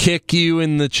the kick you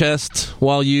in the chest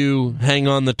while you hang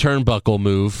on the turnbuckle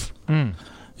move.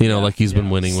 Like he's been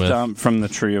winning with. Stomp from the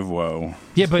Tree of Woe.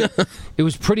 Yeah, but it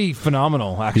was pretty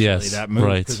phenomenal, actually, Yes, that move.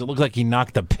 right. Because it looked like he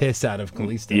knocked the piss out of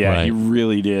Kalisto. Yeah, Right. he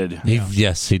really did.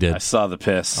 Yes, he did. I saw the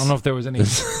piss. I don't know if there was any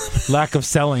lack of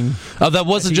selling. Oh, that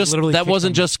wasn't He just literally kicked him.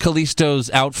 Kalisto's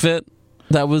outfit.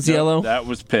 That was yellow. That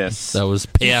was piss. That was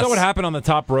You piss. saw what happened on the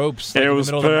top ropes? It in was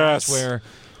the middle of the match piss. where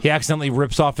he accidentally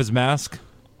rips off his mask.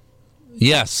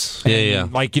 Yes. Yeah.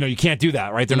 Like, you can't do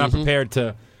that, right? They're not prepared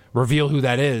to reveal who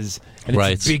that is. And it's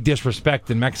Right. a big disrespect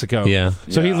in Mexico. Yeah.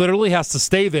 So he literally has to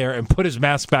stay there and put his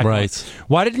mask back on. Right.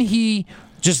 Why didn't he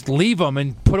just leave him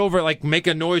and put over, like, make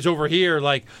a noise over here,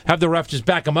 like, have the ref just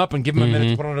back him up and give him a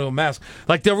minute to put on a mask?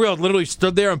 Like, Del Rio literally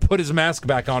stood there and put his mask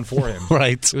back on for him.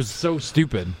 Right. It was so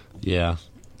stupid. Yeah.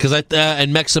 Because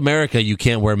in Mex America, you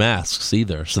can't wear masks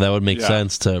either. So that would make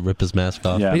sense to rip his mask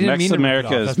off. Yeah, They didn't Mex mean to rip it America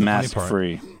off. is That's the funny mask part.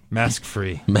 free. Mask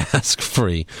free. Mask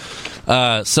free.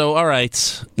 So, all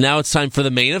right. Now it's time for the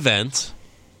main event.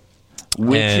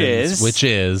 Which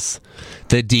is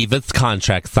the Divas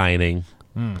contract signing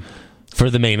for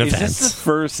the main Is event. this the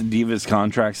first Divas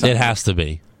contract signing? It has to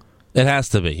be. It has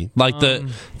to be. Like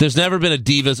there's never been a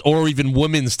Divas or even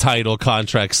women's title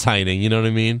contract signing. You know what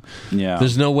I mean? Yeah.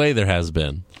 There's no way there has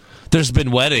been. There's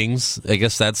been weddings. I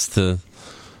guess that's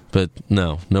but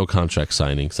no contract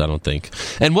signings, I don't think.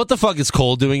 And what the fuck is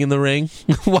Cole doing in the ring?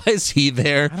 Why is he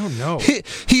there? I don't know.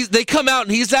 They come out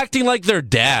and he's acting like their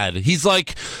dad. He's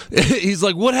like,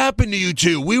 what happened to you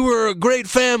two? We were a great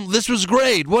family. This was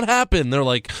great. What happened? They're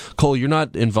like, Cole, you're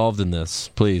not involved in this.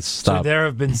 Please So stop. there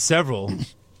have been several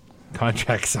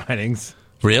contract signings.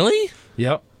 Really?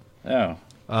 Yep. Oh.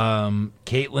 Caitlin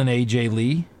AJ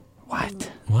Lee,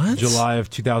 What? What? July of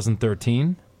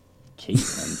 2013.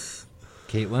 Caitlin.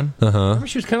 Caitlin. Remember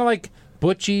she was kind of like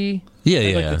butchy. Yeah, Had,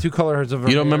 yeah. like the two colors of her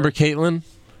You don't hair. remember Caitlin?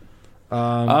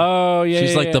 Oh, yeah.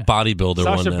 She's like the bodybuilder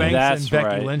Sasha one now. Banks That's and Becky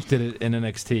right. Lynch did it in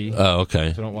NXT. Oh,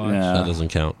 okay. So don't watch. Yeah. That doesn't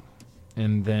count.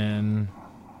 And then,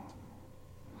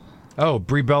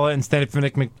 Brie Bella and Stephanie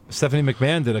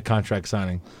McMahon did a contract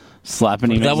signing.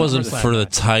 Slapping him. That was wasn't slap for the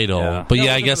match. title. Yeah. But No,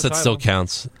 yeah, it I wasn't guess for the that still title.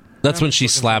 counts. That's I'm when she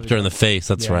just looking slapped for her in the face.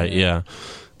 That's Yeah, right, yeah.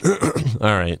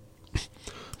 All right.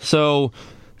 So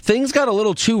things got a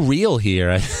little too real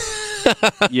here.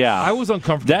 Yeah. I was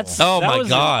uncomfortable. That's Oh, that my was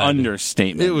God. An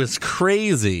understatement. It was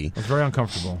crazy. I was very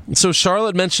uncomfortable. So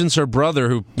Charlotte mentions her brother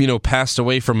who, passed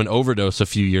away from an overdose a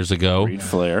few years ago. Reed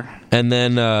Flair. And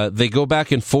then they go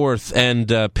back and forth, and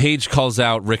Paige calls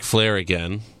out Ric Flair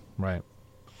again. Right.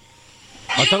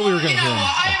 I thought we were going to hear him.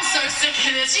 I am so sick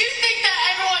of this. You think that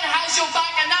everyone has your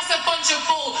back, and that's a bunch of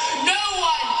bull. No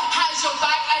one has your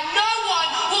back, and no one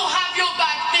will have your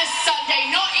back this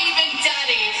Sunday. Not even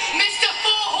Daddy, Mr.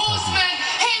 Four Horsemen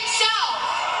himself.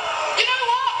 You know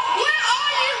what? Where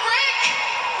are you, Rick?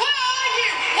 Where are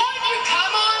you? Why don't you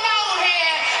come on out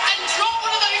here and drop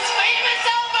one of those famous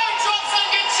elbow drops on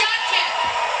your jacket?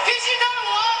 Because you know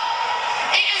what?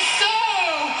 It is so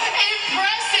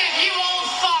impressive, you old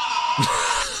fuck.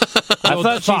 I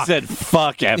thought she fuck. said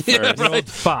fuck at first. right.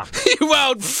 Fuck. You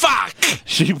out, fuck!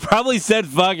 She probably said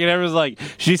fuck, and everyone's like,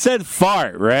 she said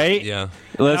fart, right? Yeah.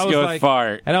 Let's And I was go like- with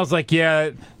fart. And I was like,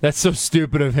 yeah, that's so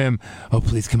stupid of him. Oh,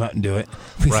 please come out and do it.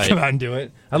 Please Right. come out and do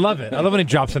it. I love it. I love when he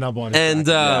drops an elbow on his And,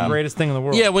 back. It's the greatest thing in the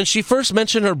world. Yeah, when she first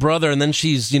mentioned her brother and then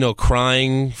she's,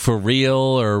 crying for real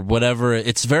or whatever,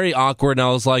 it's very awkward. And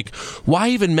I was like, why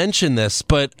even mention this?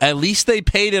 But at least they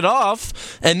paid it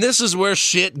off. And this is where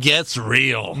shit gets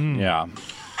real. Yeah.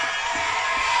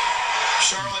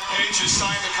 Charlotte Page has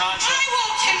signed the I contract.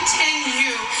 will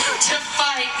continue to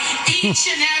fight each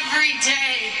and every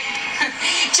day.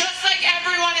 Just like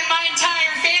everyone in my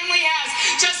entire family has.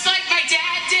 Just like my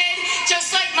dad did.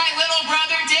 Just like my little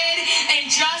brother did. And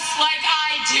just like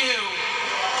I do.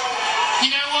 You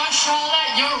know what,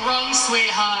 Charlotte? You're wrong,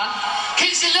 sweetheart.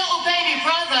 Because your little baby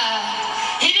brother,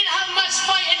 he didn't have much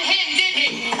fight in him, did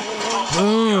he?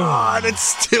 God, it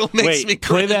still makes me Wait,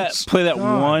 play cringe. that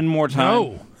one more time.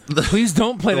 No. Please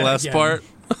don't play The that last again. part.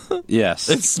 Yes.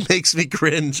 It makes me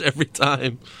cringe every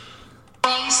time.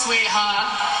 Wrong, sweetheart.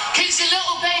 Because your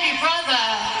little baby brother,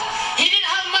 he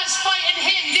didn't have much fight in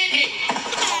him, did he?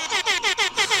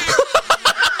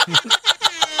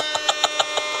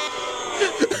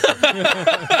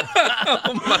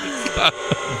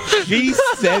 She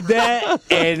said that,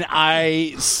 and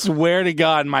I swear to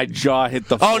God, my jaw hit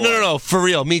the floor. Oh, no. For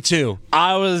real. Me too.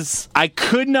 I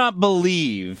could not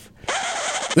believe.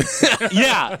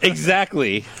 Yeah,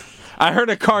 exactly. I heard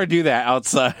a car do that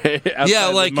outside. Yeah,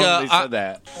 like, the moment they said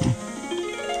that.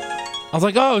 I was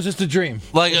like, oh, it's just a dream.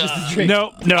 Like,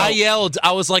 No. I yelled.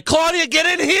 I was like, Claudia, get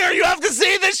in here. You have to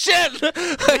see this shit.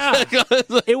 Yeah.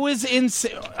 It was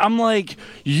insane. I'm like,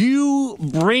 you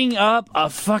bring up a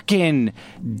fucking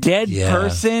dead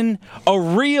person, a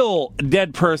real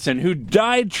dead person who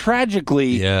died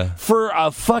tragically for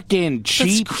a fucking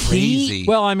cheap crazy. heat.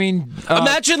 Well, I mean,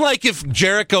 imagine like if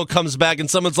Jericho comes back and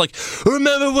someone's like,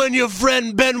 remember when your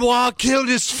friend Benoit killed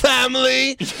his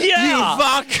family? Yeah. You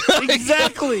fuck.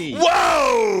 Exactly. Whoa.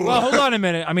 well, hold on a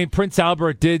minute. I mean, Prince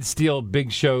Albert did steal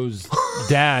Big Show's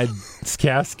dad's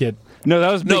casket. No,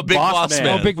 that was Big Boss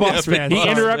Man. Oh, Big Boss Man. He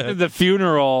interrupted the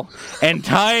funeral and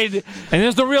tied. And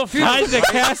there's the real funeral. Tied the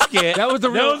casket. That was the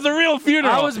real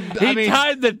funeral. He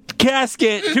tied the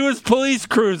casket to his police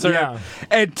cruiser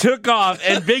and took off,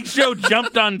 and Big Show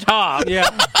jumped on top. Yeah.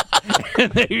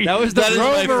 That was the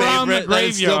my robe around the favorite. That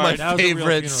is still my graveyard. That was the real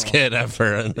favorite funeral. skit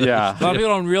ever. Yeah. A lot of people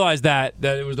don't realize that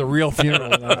it was the real funeral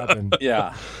when that happened.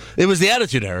 Yeah. It was the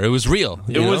Attitude Era. It was real.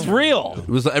 It was real. It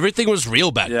was everything was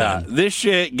real back Yeah. then. This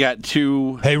shit got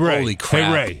too. Hey, Ray. Holy crap.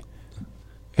 Hey, Ray.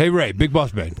 Hey, Ray. Big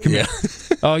Boss Man. Come here.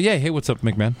 Oh, yeah. Hey, what's up,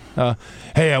 McMahon?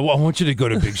 Hey, I want you to go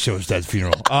to Big Show's dad's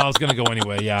funeral. I was going to go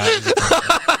anyway. Yeah.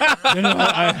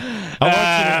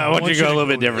 I want you to go a little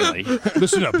bit differently.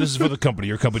 Listen up. This is for the company.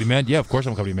 You're a company man? Yeah, of course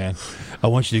I'm a company man. I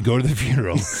want you to go to the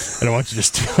funeral, and I want you to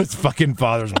steal his fucking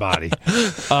father's body.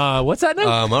 What's that now?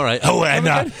 All right. Oh, and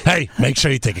hey, make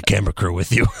sure you take a camera crew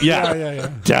with you. Yeah.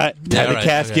 Tie the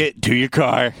casket to your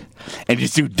car and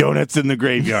just do donuts in the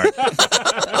graveyard.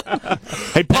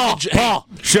 Hey, Paul,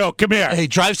 Show, come here. Hey,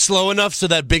 drive slow enough so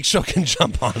that Big Show can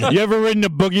jump on it. You ever ridden a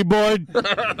boogie board?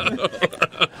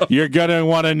 You're going to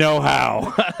want to know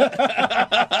how.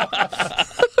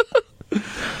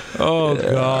 Oh,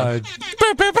 God.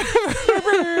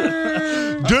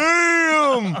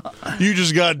 Damn! You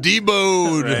just got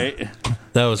deboed. Right?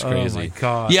 That was crazy. Oh, my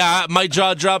God. Yeah, my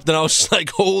jaw dropped, and I was just like,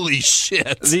 holy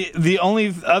shit. The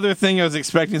only other thing I was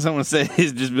expecting someone to say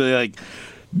is just be like,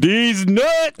 these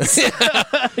nuts!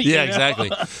 Yeah,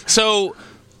 exactly. So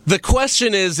the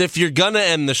question is, if you're going to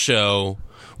end the show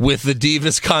with the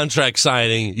Divas contract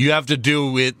signing, you have to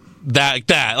do it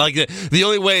that. Like, the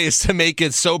only way is to make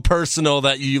it so personal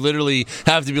that you literally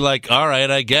have to be like, all right,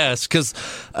 I guess. Because,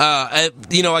 I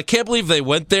can't believe they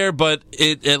went there, but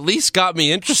it at least got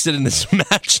me interested in this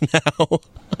match now.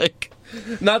 Like,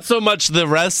 not so much the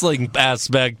wrestling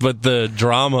aspect, but the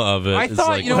drama of it. I It's thought,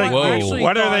 like, you know what, whoa. I actually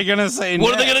What are thought- they going to say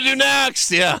What next? are they going to do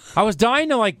next? Yeah. I was dying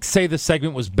to say the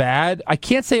segment was bad. I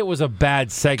can't say it was a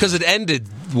bad segment Because it ended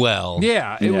well.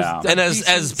 Yeah, it Yeah. was. a And as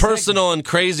decent personal segment. and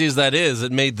crazy as that is,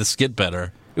 it made the skit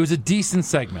better. It was a decent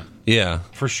segment Yeah.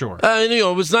 for sure. And, it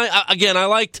was nice. Again, I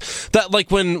liked that, like,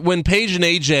 when Paige and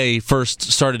AJ first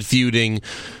started feuding,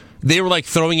 they were, like,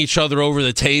 throwing each other over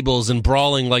the tables and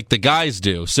brawling like the guys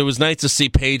do. So it was nice to see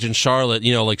Paige and Charlotte,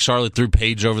 like Charlotte threw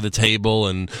Paige over the table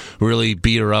and really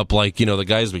beat her up like, the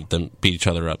guys beat each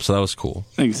other up. So that was cool.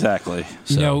 Exactly.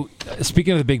 So.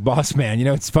 Speaking of the Big Boss Man,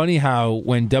 it's funny how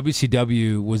when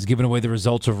WCW was giving away the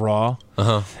results of Raw,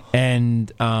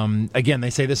 and again, they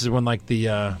say this is when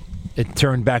it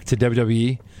turned back to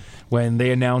WWE. When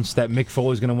they announced that Mick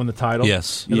Foley was going to win the title.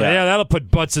 Yes. Yeah, that'll put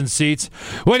butts in seats.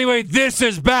 Well, anyway, this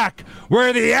is back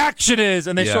where the action is.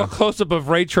 And they show a close-up of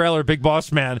Ray Traylor, Big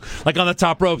Boss Man, like on the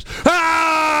top ropes.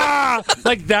 Ah!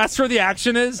 Like, that's where the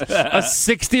action is? A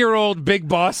 60-year-old Big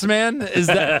Boss Man? Is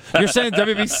that you're saying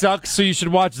WWE sucks, so you should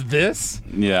watch this?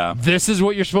 Yeah. This is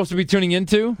what you're supposed to be tuning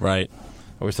into? Right. I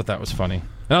always thought that was funny.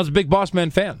 And I was a Big Boss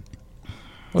Man fan.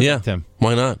 Yeah. Tim.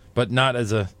 Why not? But not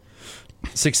as a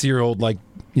 60-year-old,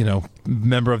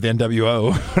 member of the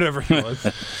NWO, whatever he was.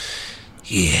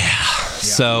 Yeah.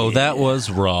 So that was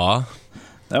Raw.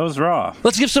 That was Raw.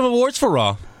 Let's give some awards for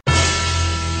Raw.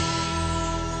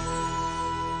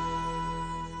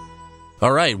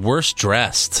 All right, worst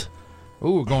dressed.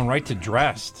 Ooh, we're going right to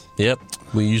dressed. Yep.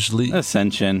 We usually...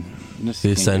 Ascension. Just The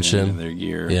can't get Ascension. into their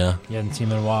gear. Yeah. You hadn't seen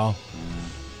them in a while.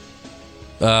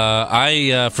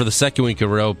 I, for the second week in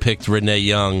a row, picked Renee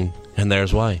Young, and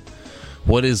there's why.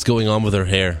 What is going on with her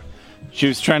hair? She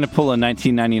was trying to pull a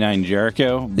 1999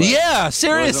 Jericho. But Yeah, it wasn't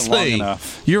seriously. long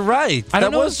enough. You're right.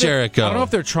 That was Jericho. I don't know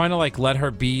if they're trying to let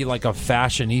her be like a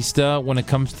fashionista when it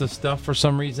comes to stuff for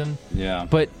some reason. Yeah.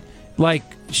 But Like,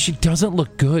 she doesn't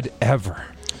look good ever.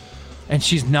 And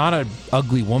she's not an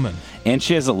ugly woman. And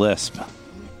she has a lisp.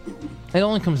 It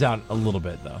only comes out a little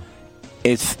bit, though.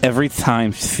 It's every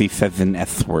time she says an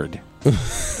S word.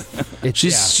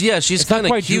 She's she's kind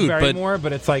of cute, but more,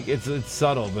 but it's like it's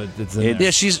subtle, but it's in there. yeah,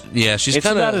 she's It's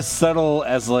kind not of as subtle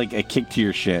as like a kick to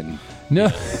your shin. No.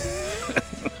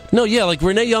 no, yeah, like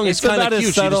Renee Young is It's kind about of as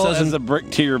cute. She just subtle as doesn't. a brick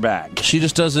to your back. She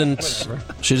just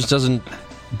doesn't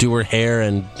do her hair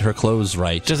and her clothes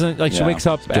right. Doesn't like she Yeah. wakes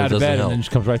up Still out of doesn't bed help. and then she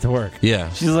comes right to work. Yeah.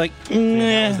 She's like,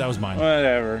 nah, That was mine.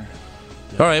 whatever.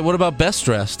 All right. What about best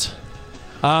dressed?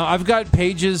 I've got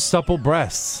Paige's supple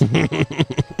breasts.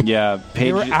 Yeah,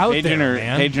 Paige, were out Paige there, and her,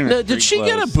 man. Paige and her Now, did street she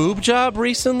get a clothes. boob job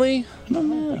recently?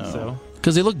 So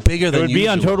Because they look bigger It than would be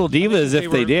on usual. Total Divas if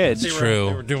they did. True.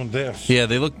 They were doing this. Yeah,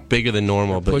 they look bigger than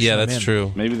normal, but pushing yeah, them that's in.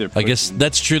 true. Maybe they're I guess pushing.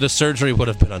 that's true. The surgery would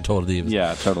have been on Total Divas.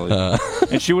 Yeah, totally.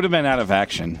 And she would have been out of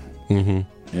action.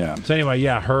 Mm-hmm. Yeah. So anyway,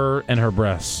 yeah, her and her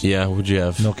breasts. Yeah, what'd you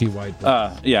have? Milky white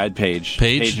breasts. Yeah, I'd Paige.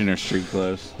 Paige? in her street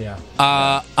clothes. Yeah.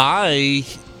 I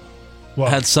Well,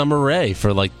 had Summer Rae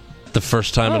for like the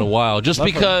first time in a while, just love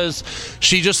her. because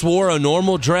she just wore a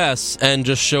normal dress and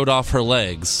just showed off her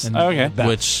legs, and Okay. back.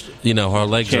 which her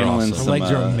legs are Channeling awesome. some,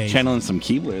 legs are amazing. channeling some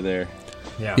Keebler there.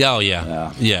 Yeah. Yeah, oh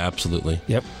yeah, absolutely.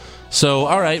 Yep. So,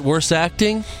 all right, worst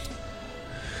acting,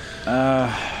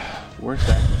 Where's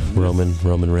that?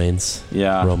 Roman Reigns.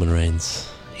 Yeah. Roman Reigns.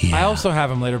 Yeah. I also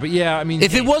have him later, but yeah, I mean,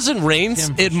 If it wasn't Reigns,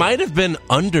 Him for it sure. might have been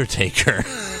Undertaker.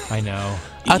 I know.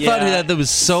 I thought that was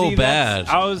so See, bad.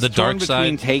 I was the torn dark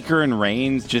between side. Taker and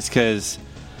Reigns just because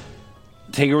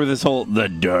Taker with this whole the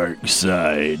dark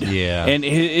side. Yeah. And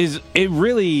it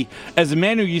really, as a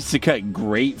man who used to cut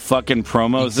great fucking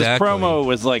promos, Exactly. this promo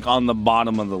was like on the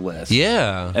bottom of the list.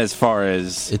 Yeah. As far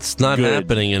as It's not good.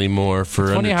 happening anymore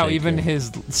for Funny how Undertaker. even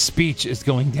his speech is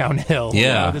going downhill.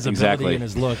 Yeah, with his ability exactly. and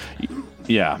his look.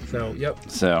 Yeah. So, yep.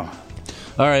 So,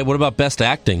 All right, what about best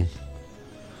acting?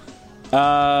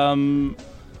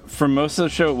 for most of the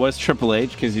show, it was Triple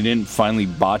H because he didn't finally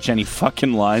botch any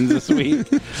fucking lines this week.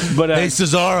 But Hey,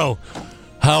 Cesaro.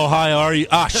 How high are you?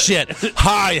 Ah, shit.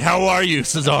 Hi, how are you,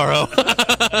 Cesaro?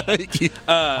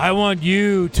 I want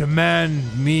you to man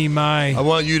me my I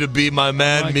want you to be my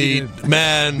man want meat. you to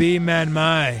Man. be man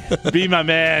my. be my If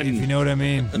man, you know what I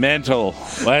mean. Mantle.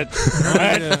 What?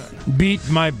 Beat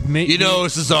my mate. You know,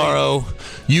 Cesaro,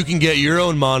 you can get your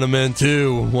own monument,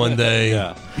 too, one day.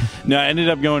 Yeah. No, I ended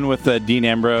up going with Dean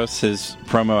Ambrose. His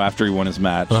promo after he won his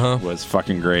match was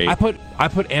fucking great. I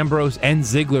put Ambrose and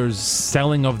Ziggler's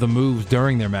selling of the moves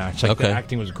during their match. Like Okay. the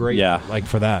acting was great. Yeah. Like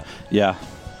for that. yeah.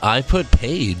 I put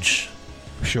Paige.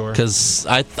 Sure. Because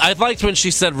I liked when she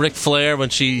said Ric Flair, when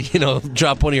she,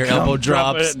 dropped one of your elbow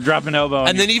drops. Drop an elbow.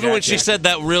 And then even when she said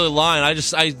that really line,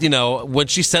 when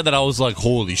she said that, I was like,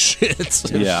 holy shit. It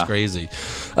was Yeah. crazy.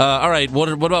 All right, what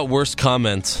about worst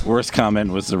comment? Worst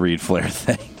comment was the Reed Flair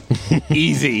thing.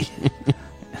 Easy.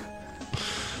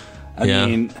 I Yeah.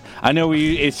 mean, I know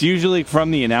it's usually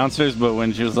from the announcers, but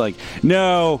when she was like,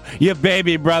 "No, your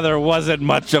baby brother wasn't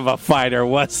much of a fighter,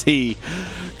 was he?"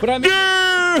 But I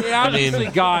mean,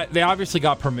 they obviously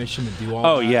got permission to do all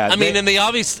Oh that. yeah. I mean, and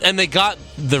they got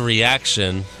the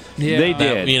reaction. Yeah. they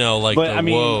That, did. like, but the I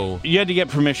mean, whoa. you had to get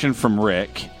permission from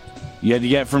Rick. You had to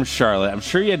get from Charlotte. I'm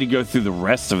sure you had to go through the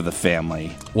rest of the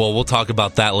family. Well, we'll talk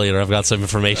about that later. I've got some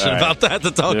information All right. about that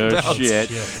to talk Oh, about. shit.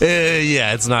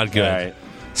 Yeah, it's not good. All right.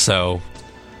 So,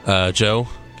 Joe?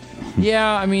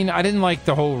 Yeah, I mean, I didn't like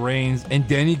the whole Reigns, and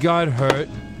then he got hurt,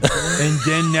 and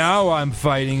then now I'm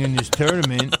fighting in this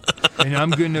tournament, and I'm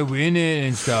gonna win it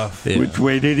and stuff. Yeah. Which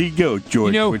way did he go,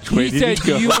 George? You know, Which way he did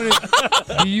said, he go?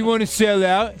 "Do you want to sell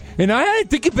out?" And I had to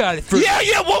think about it first.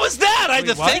 Yeah, what was that? I had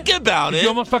to What? think about Did it. you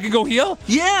almost fucking go heel?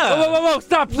 Yeah. Whoa,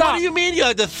 stop! What do you mean you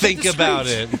had to think about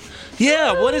it?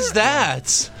 Yeah, what is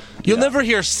that? You'll never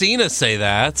hear Cena say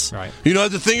that. Right. You know, I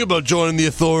had to think about joining the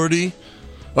Authority.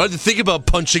 I had to think about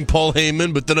punching Paul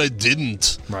Heyman, but then I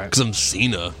didn't. Right. Because I'm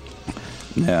Cena.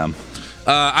 Yeah.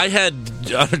 I had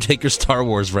Undertaker Star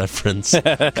Wars reference. 'Cause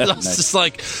I was just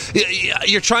like,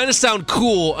 you're trying to sound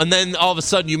cool, and then all of a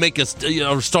sudden you make a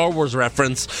Star Wars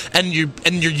reference, and you're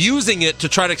using it to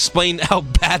try to explain how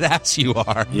badass you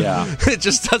are. Yeah. It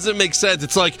just doesn't make sense.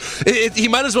 It's like he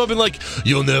might as well have been like,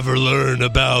 "You'll never learn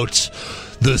about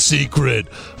the secret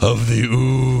of the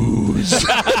ooze."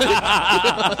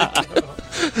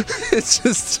 It's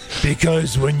just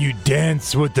Because when you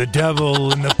dance with the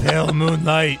devil in the pale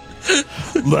moonlight,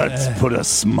 Let's put a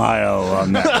smile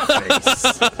on that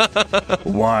face.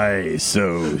 Why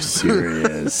so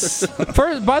serious?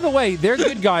 by the way, they're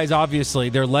good guys. Obviously,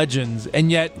 they're legends,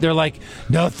 and yet they're like,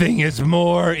 nothing is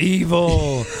more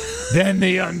evil than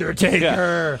the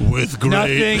Undertaker. With great.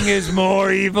 Nothing is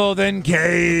more evil than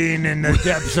Kane in the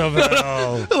depths of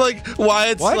hell. Like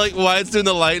Wyatt's doing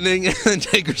the lightning, and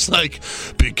Taker's like,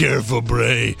 "Be careful,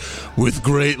 Bray. With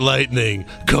great lightning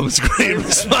comes great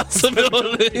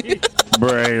responsibility."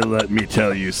 Bray, let me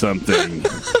tell you something.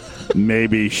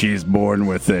 Maybe she's born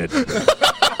with it.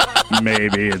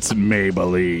 Maybe it's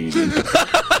Maybelline.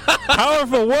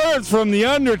 Powerful words from The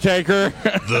Undertaker.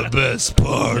 The best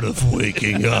part of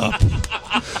waking up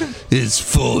is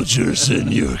Folgers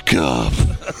in your cup.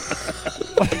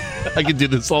 I could do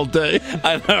this all day.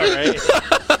 I know, right?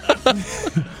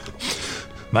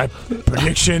 My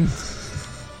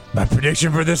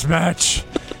prediction for this match: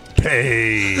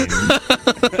 pain.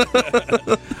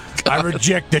 I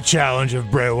reject the challenge of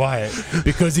Bray Wyatt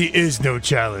because he is no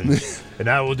challenge, and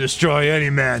I will destroy any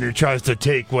man who tries to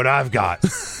take what I've got.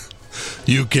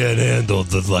 You can't handle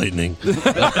the lightning.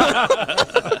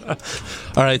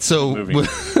 All right, so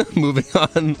moving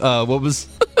on. What was?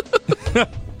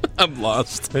 I'm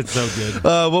lost. It's so good.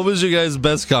 What was your guys'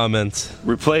 best comment?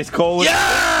 Replace Cole with...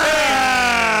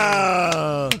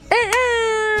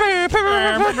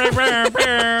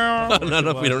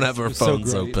 No, we don't have our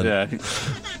phones open. Yeah.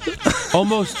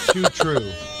 Almost too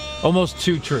true. Almost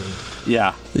too true.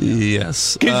 Yeah.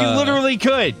 Yes. Because you literally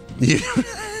could. You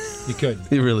could.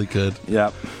 You really could.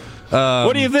 Yep.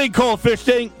 What do you think, Cole Fish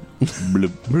Tank?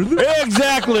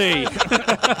 Exactly.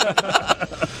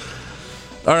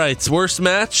 All right, worst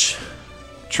match?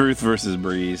 Truth versus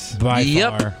Breeze. By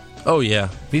Yep. far. Oh, yeah.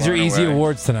 These are easy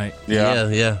awards tonight.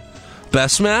 Yeah.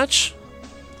 Best match?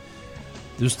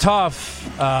 It was tough.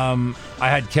 I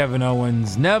had Kevin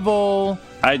Owens, Neville.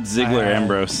 I had Ziggler,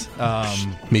 Ambrose.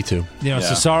 Me too.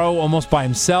 Cesaro almost by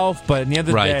himself, but at the end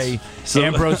of the day,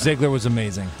 Ambrose Ziggler was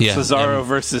amazing. Yeah. Cesaro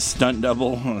versus stunt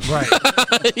double. Right.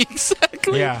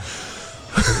 Exactly. Yeah.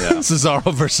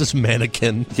 Cesaro versus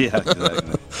mannequin. Yeah,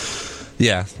 exactly.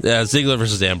 Yeah. Ziggler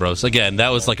versus Ambrose. Again, that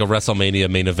was like a WrestleMania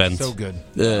main event. So good.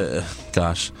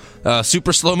 Gosh.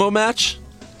 Super slow-mo match?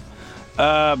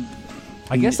 I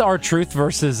guess R-Truth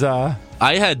versus...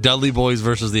 I had Dudley Boys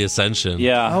versus the Ascension.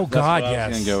 Yeah. Oh, God,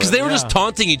 yes. Because they were just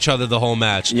taunting each other the whole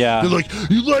match. Yeah. They're like,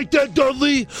 "You like that,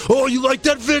 Dudley? Oh, you like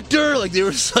that, Victor?" Like, they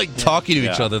were just, like, talking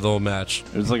to each other the whole match.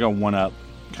 It was like a one-up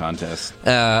contest.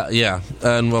 Yeah.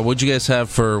 And what'd you guys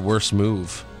have for worst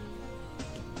move?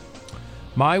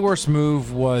 My worst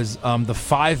move was the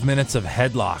 5 minutes of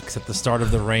headlocks at the start of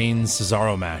the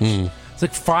Reigns-Cesaro match. It's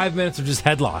like 5 minutes of just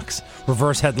headlocks.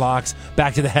 Reverse headlocks,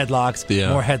 back to the headlocks,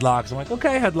 more headlocks. I'm like,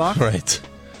 okay, headlock. Right.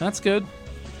 That's good.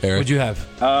 Eric? What'd you have?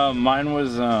 Mine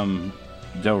was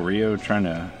Del Rio trying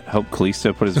to help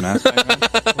Kalisto put his mask back on.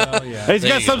 Well, yeah. He's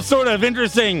got some sort of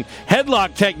interesting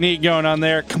headlock technique going on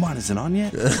there. Come on, is it on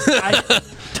yet?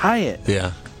 Tie it.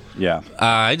 Yeah. Yeah.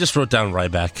 I just wrote down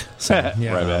Ryback. So,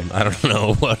 Ryback. I don't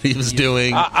know what he was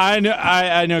doing. I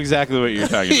know exactly what you're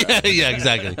talking about. yeah,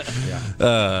 exactly.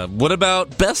 What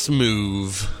about best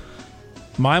move?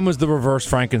 Mine was the reverse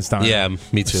Frankenstein. Yeah,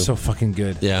 me too. So fucking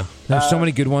good. Yeah. There's so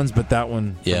many good ones, but that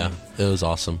one... Yeah, it was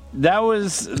awesome.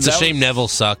 It's a shame Neville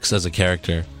sucks as a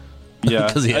character. Yeah.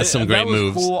 Because he has some great that was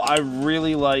moves. Cool. I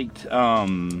really liked...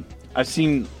 I've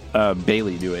seen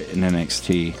Bailey do it in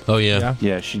NXT. Oh, yeah?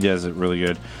 Yeah, she does it really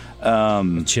good.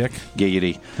 Chick?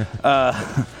 Giggity.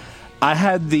 I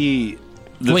had the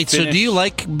Wait, so finish. do you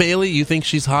like Bailey? You think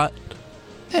she's hot?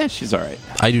 She's all right.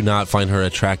 I do not find her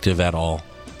attractive at all.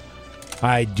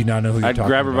 I do not know who you're I'd talking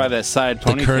grab her about. by that side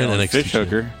The current ponytail and NXT fish hook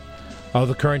her. Oh,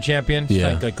 the current champion?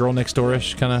 Yeah. Like girl next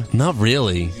door-ish kind of? Not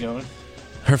really.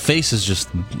 Her face is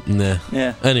just nah.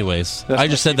 Yeah. Anyways, That's I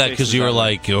just my said that two because you were faces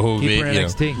like, oh, Keep her you know.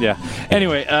 NXT. Yeah.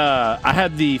 Anyway, I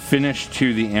had the finish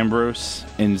to the Ambrose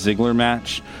and Ziggler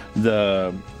match.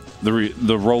 The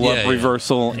roll up Yeah, yeah.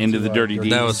 reversal into the Dirty Deeds.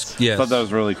 That was- yes. Thought that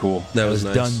was really cool. That It was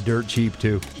was nice. done dirt cheap,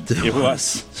 too. It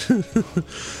was.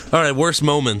 All right, worst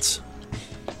moments.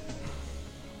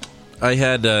 I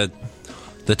had the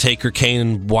Taker, Kane,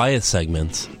 and Wyatt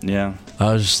segment. Yeah.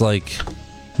 I was just like,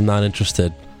 not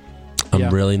interested. I'm Yeah.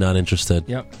 really not interested.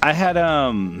 Yep. I had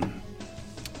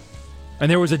And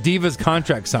there was a Divas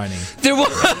contract signing. There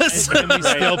was. And we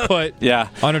still put yeah.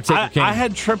 Undertaker Kane. I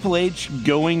had Triple H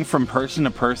going from person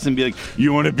to person, be like,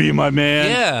 "You want to be my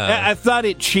man?" Yeah. I thought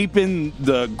it cheapened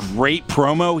the great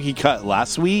promo he cut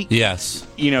last week. Yes.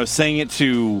 You know, saying it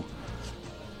to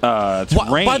By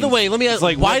Reigns. the way, let me ask, It's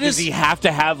like, why what, does he have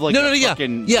to have like a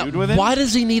fucking dude with him? Why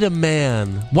does he need a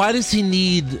man? Why does he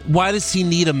need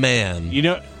a man? You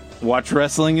know, watch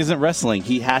wrestling isn't wrestling.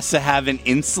 He has to have an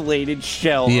insulated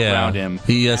shell around him.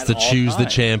 He has at to all choose the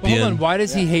times. champion. Hold on, why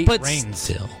does he hate but Reigns?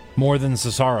 still. more than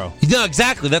Cesaro. No,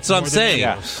 exactly. That's what I'm saying.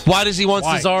 Yeah. Why does he want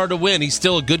Why? Cesaro to win? He's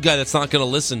still a good guy that's not going to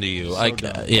listen to you. I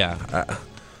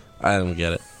don't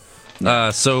get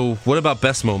it. So, what about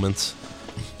best moments?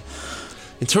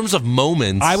 In terms of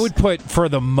moments, I would put, for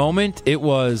the moment, it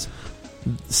was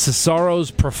Cesaro's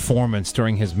performance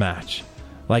during his match.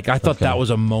 Like, I thought that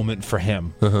was a moment for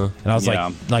him. And I was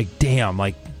like, damn,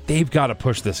 like, they've got to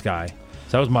push this guy. So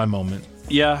that was my moment.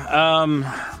 Yeah.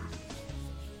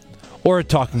 Or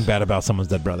talking bad about someone's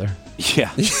dead brother.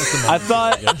 Yeah. I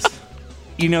thought,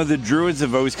 the Druids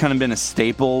have always kind of been a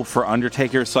staple for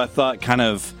Undertaker, so I thought kind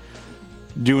of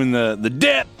doing the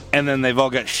dip, and then they've all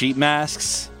got sheep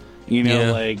masks.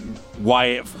 Like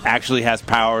Wyatt actually has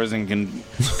powers and can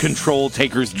control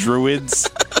Taker's druids.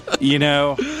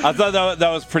 I thought that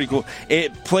was pretty cool.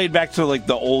 It played back to like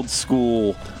the old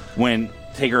school when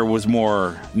Taker was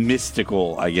more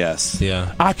mystical, I guess.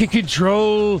 Yeah. I can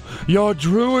control your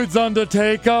druids,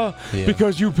 Undertaker,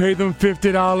 because you paid them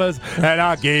 $50 and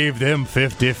I gave them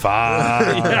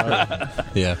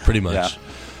 $55. Yeah, pretty much.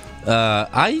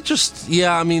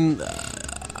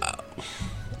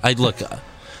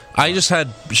 I just had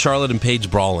Charlotte and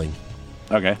Paige brawling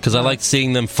Okay. because I liked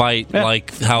seeing them fight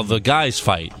like how the guys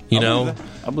fight,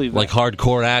 I believe that. like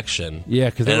hardcore action. Yeah,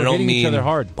 'cause they And were I don't hitting each mean other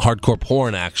hard. hardcore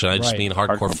porn action. I just Right. mean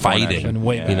hardcore Hardcore porn fighting. action.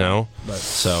 Wait,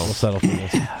 So we'll settle for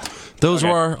this. those were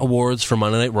our awards for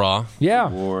Monday Night Raw. Yeah.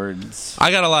 Awards.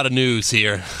 I got a lot of news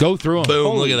here. Go through them.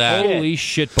 Boom, look at that. Holy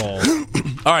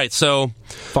shitballs. All right, so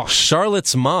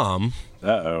Charlotte's mom,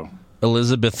 Uh-oh.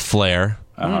 Elizabeth Flair.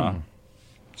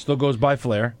 Still goes by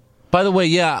Flair. By the way,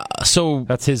 so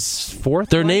That's his fourth?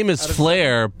 their wife? name is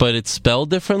Flair, but it's spelled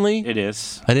differently? It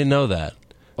is. I didn't know that.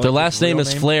 Their his last name real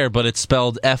is name? Flair, but it's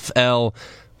spelled Fliehr.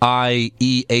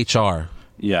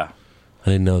 Yeah. I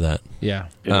didn't know that. Yeah.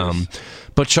 It is.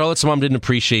 But Charlotte's mom didn't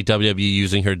appreciate WWE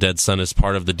using her dead son as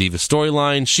part of the Diva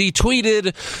storyline. She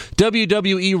tweeted,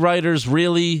 WWE writers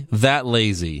really that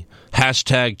lazy.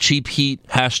 Hashtag cheap heat.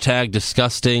 Hashtag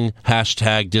disgusting.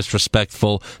 Hashtag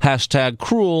disrespectful. Hashtag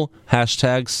cruel.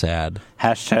 Hashtag sad.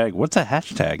 Hashtag. What's a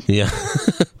hashtag? Yeah.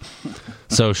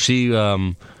 So she,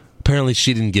 apparently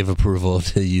she didn't give approval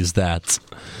to use that.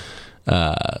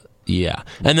 Yeah.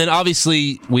 And then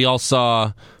obviously we all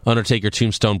saw Undertaker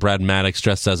Tombstone Brad Maddox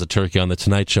dressed as a turkey on The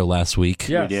Tonight Show last week.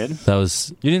 Yeah. We did. That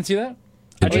was You didn't see that?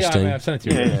 interesting. Oh, yeah, I've sent it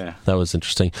to you. Yeah. That was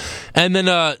interesting. And then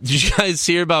did you guys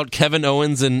hear about Kevin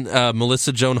Owens and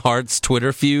Melissa Joan Hart's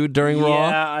Twitter feud during Raw?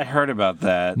 Yeah, I heard about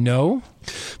that. No?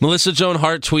 Melissa Joan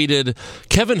Hart tweeted,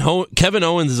 Kevin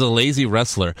Owens is a lazy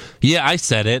wrestler. Yeah, I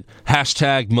said it.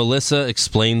 Hashtag Melissa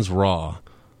explains Raw.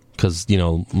 Because,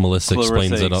 Melissa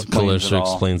explains it all. Clarissa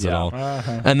explains it all.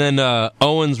 And then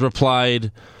Owens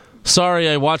replied, sorry,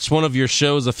 I watched one of your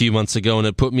shows a few months ago and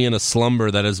it put me in a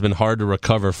slumber that has been hard to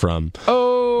recover from.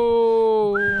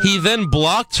 Oh. He then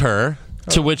blocked her,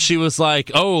 to which she was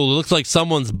like, oh, looks like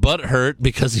someone's butt hurt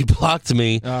because he blocked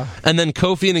me. And then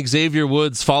Kofi and Xavier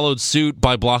Woods followed suit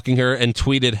by blocking her and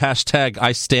tweeted, hashtag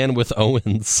I stand with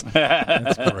Owens.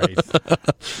 That's great.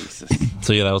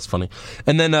 So yeah, that was funny.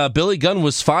 And then Billy Gunn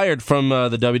was fired from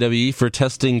the WWE for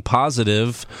testing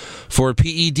positive for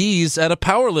PEDs at a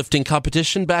powerlifting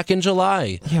competition back in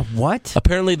July. Yeah, what?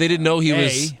 Apparently they didn't know he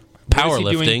was powerlifting.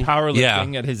 What is he doing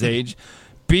powerlifting at his age?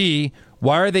 B,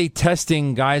 why are they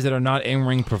testing guys that are not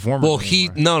in-ring performers Well,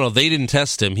 anymore? they didn't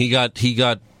test him. He got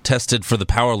tested for the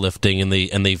powerlifting,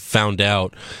 and they found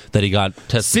out that he got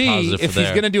tested positive for if he's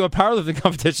going to do a powerlifting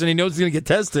competition, he knows he's going to get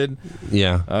tested.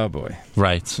 Yeah. Oh, boy.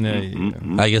 Right. Yeah.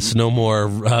 I guess no more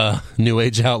New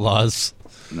Age Outlaws,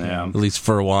 Yeah. at least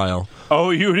for a while. Oh,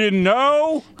 you didn't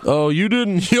know? Oh, you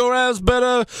didn't? Your ass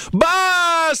better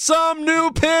buy some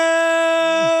new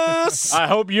piss! I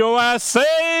hope your ass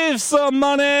saves some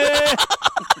money.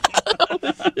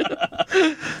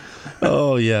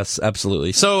 Oh, yes,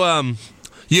 absolutely. So,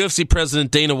 UFC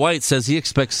President Dana White says he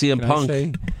expects CM Punk.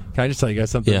 Can I just tell you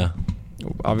guys something? Yeah.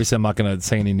 Obviously, I'm not going to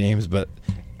say any names, but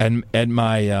at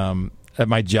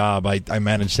my job, I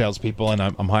manage salespeople, and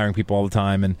I'm hiring people all the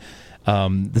time,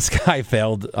 and this guy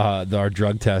failed our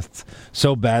drug tests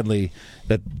so badly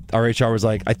that our HR was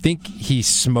like, I think he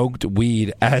smoked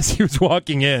weed as he was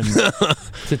walking in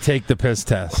to take the piss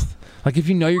test. Like, if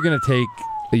you know you're going to take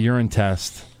the urine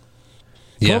test,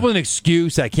 come up with an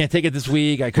excuse. I can't take it this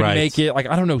week. I couldn't make it. Like,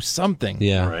 I don't know, something.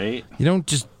 Yeah. Right? You don't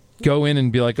just go in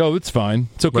and be like, oh, it's fine.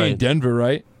 It's okay in Right. Denver,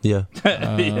 right? Yeah.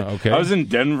 Okay. I was in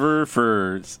Denver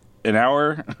for an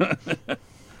hour.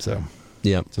 So,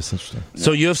 Yeah. just interesting.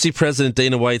 So UFC President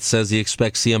Dana White says he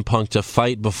expects CM Punk to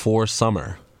fight before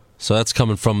summer. So that's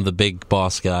coming from the big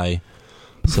boss guy.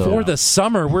 So For the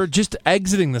summer, we're just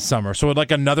exiting the summer. So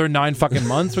like another 9 fucking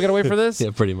months, we gotta wait for this. yeah,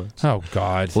 pretty much. Oh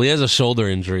God. Well, he has a shoulder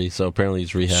injury, so apparently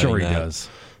he's rehabbing Sure he that. does.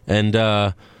 And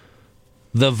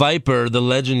the Viper, the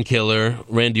legend killer,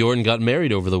 Randy Orton, got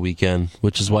married over the weekend,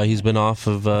 which is why he's been off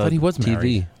of thought he was TV.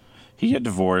 married. He got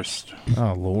divorced.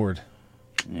 Oh Lord.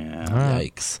 Yeah.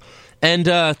 Yikes. And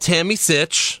Tammy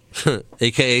Sitch,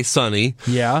 a.k.a. Sunny,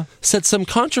 Yeah. said some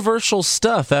controversial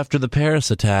stuff after the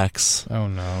Paris attacks. Oh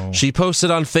no. She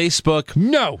posted on Facebook.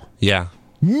 No. Yeah,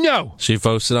 No. she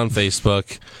posted on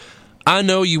Facebook, "I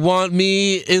know you want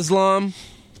me, Islam."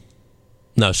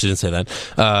 No, she didn't say that.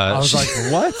 I was like,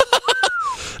 what?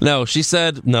 No, she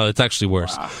said, no, it's actually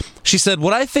worse. She said,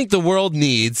 "What I think the world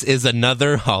needs is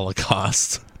another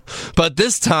Holocaust. But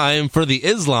this time for the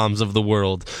Islams of the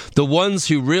world, the ones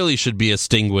who really should be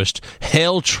extinguished.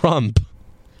 Hail Trump."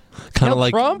 Kind of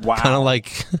like, Trump? kind of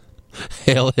like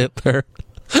Hail Hitler.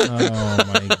 Oh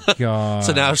my God.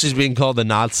 So now she's being called a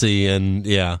Nazi, and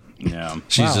yeah, Yeah.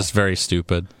 she's Wow. just very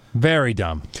stupid. Very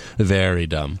dumb. Very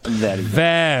dumb.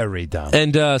 Very dumb.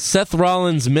 And Seth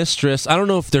Rollins' mistress, I don't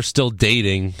know if they're still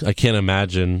dating. I can't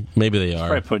imagine. Maybe they are.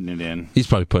 Probably putting it in. He's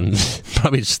probably putting,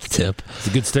 probably just a tip. It's a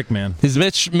good stick, man. His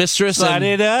mistress. Slide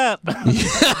it up.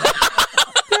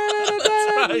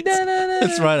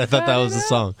 That's right. I thought that was the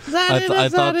song. I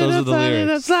thought those were the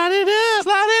lyrics. Slide it up.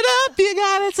 Slide it up. You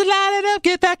got it. Slide it up.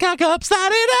 Get that cock up. Slide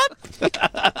it up.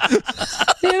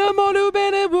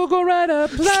 We'll go right up.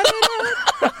 Slide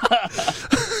it up.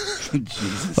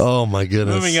 Oh my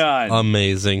goodness. Moving on.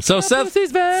 Amazing. So Seth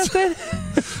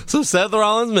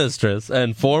Rollins' mistress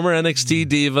and former NXT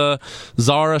diva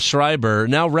Zara Schreiber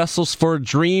now wrestles for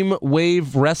Dream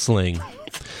Wave Wrestling.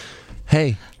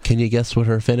 Hey, can you guess what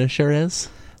her finisher is?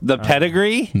 The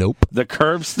pedigree? Nope. The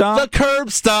curb stomp? The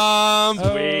curb stomp.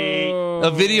 Sweet.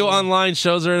 A video online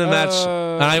shows her in a match,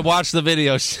 and I watched the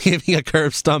video. She's giving a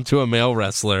curb stomp to a male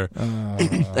wrestler,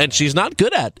 and she's not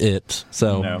good at it.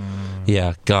 So, No.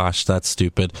 yeah, gosh, that's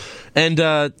stupid. And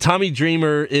Tommy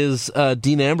Dreamer is a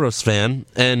Dean Ambrose fan,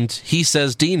 and he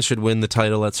says Dean should win the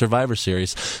title at Survivor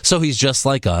Series. So he's just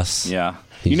like us. Yeah.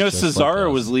 He's You know, just like Cesaro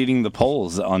us. was leading the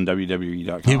polls on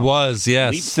WWE.com. He was,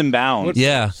 yes. Leaps and bounds.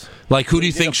 Yeah. Like, who do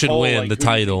you They did think a should poll, win like, the who do you think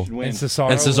title? should win? And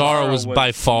Cesaro, And Cesaro was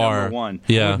by far number one.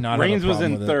 Yeah. Not have a Reigns was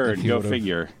problem in with it third. if he Go would've-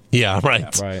 figure. Yeah,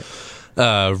 right. Right.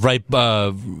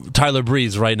 Tyler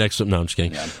Breeze right next to him. No, I'm just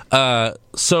kidding.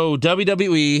 So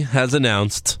WWE has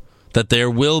announced that there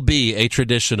will be a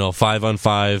traditional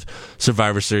 5-on-5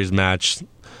 Survivor Series match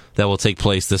that will take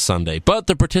place this Sunday. But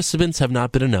the participants have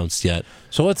not been announced yet.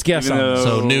 So let's guess Even on though-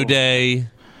 So New Day.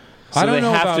 I don't they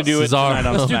know have about to do it Cesaro. tonight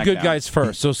on Let's do good SmackDown. guys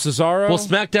first. So Cesaro, Well,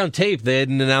 SmackDown tape. They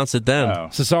didn't announce it then. Oh.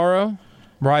 Cesaro,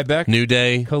 Ryback, New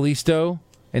Day. Kalisto,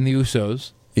 and the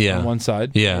Usos. Yeah. On one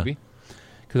side. Yeah. Maybe.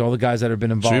 Because all the guys that have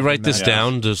been involved. Should we write in this that.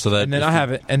 down just so that? And then if I we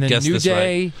have it. And then guess New this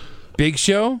Day, right? Big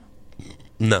Show.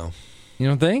 No. You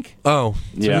don't think? Oh.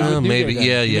 Yeah. New maybe. Day then.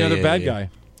 Yeah. Give me Yeah. another yeah, bad yeah. guy.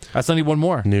 I still need one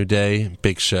more. New Day.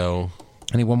 Big Show.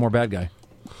 I need one more bad guy.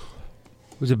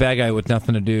 Who's a bad guy with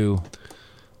nothing to do?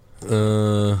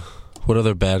 What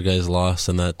other bad guys lost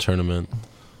in that tournament?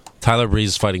 Tyler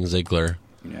Breeze fighting Ziggler.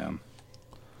 Yeah.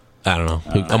 I don't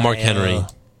know. Mark Henry.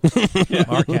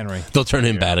 Mark Henry. They'll turn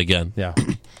him bad again. Yeah.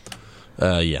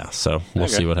 Yeah, so we'll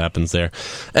Okay. see what happens there.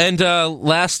 And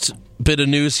last bit of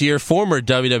news here, former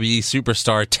WWE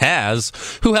superstar Taz,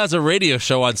 who has a radio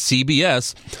show on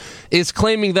CBS, is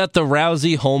claiming that the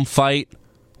Rousey home fight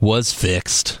was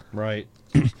fixed. Right.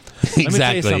 Let me tell you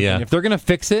Exactly, something. yeah. If they're going to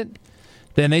fix it,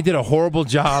 then they did a horrible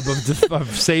job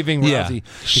of saving Yeah. Rousey.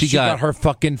 She She got- got her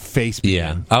fucking face beat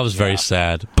Yeah, in. I was very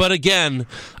sad. But again,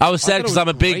 I was sad thought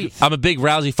it because was great. I'm a big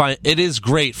Rousey fan. It is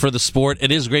great for the sport.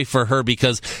 It is great for her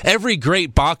because every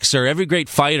great boxer, every great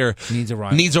fighter Needs a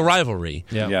rivalry. Needs a rivalry.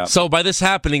 Yeah. Yeah. So by this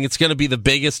happening, it's going to be the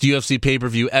biggest UFC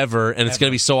pay-per-view ever, and it's going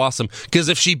to be so awesome. Because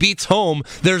if she beats home,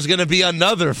 there's going to be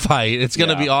another fight. It's going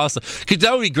to Yeah. be awesome. Because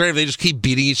that would be great if they just keep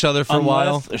beating each other for a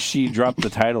while. Unless she dropped the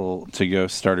title to go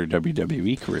start her WWE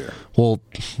career. Well,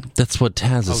 that's what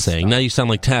Taz is saying. Now you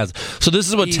sound like Taz. So this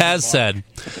is what Jesus, Taz said.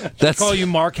 That's Call you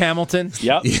Mark Hamilton.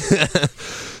 Yep.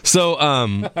 So,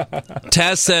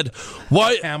 Taz said,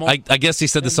 "Why?" Hamill. I guess he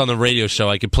said this on the radio show.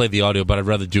 I could play the audio, but I'd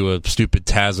rather do a stupid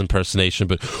Taz impersonation.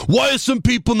 But why are some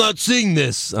people not seeing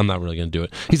this? I'm not really going to do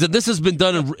it. He said, "This has been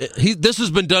done. This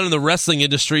has been done in the wrestling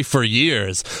industry for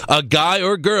years. A guy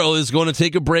or girl is going to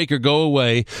take a break or go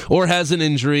away, or has an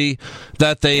injury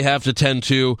that they have to tend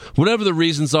to, whatever the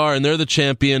reasons are, and they're the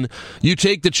champion. You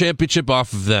take the championship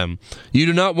off of them. You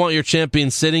do not want your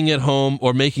champion sitting at home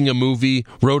or making a movie,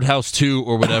 Roadhouse 2,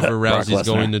 or whatever." whatever Rousey's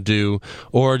going to do,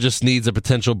 or just needs a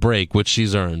potential break, which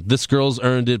she's earned. This girl's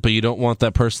earned it, but you don't want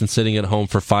that person sitting at home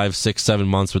for 5, 6, 7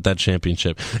 months with that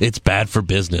championship. It's bad for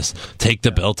business. Take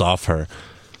the belt off her.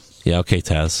 Yeah, okay,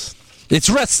 Taz. It's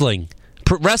wrestling.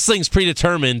 Wrestling's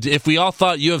predetermined. If we all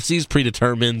thought UFC's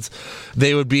predetermined,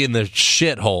 they would be in the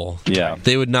shithole. Yeah.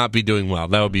 They would not be doing well.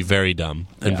 That would be very dumb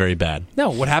and very bad. No,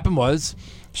 what happened was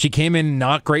she came in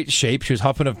not great shape. She was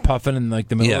huffing and puffing in like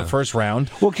the middle of the first round.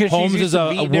 Well, 'cause Holmes she's is used a to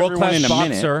beating world-class everyone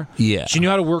in a boxer. Yeah. She knew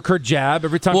how to work her jab.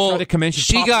 Every time she tried to come in,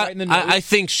 she got. right in the nose. I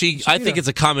think it's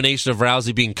a combination of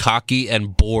Rousey being cocky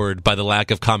and bored by the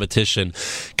lack of competition.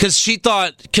 Because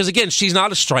again, she's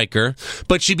not a striker,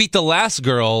 but she beat the last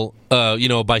girl.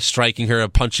 By striking her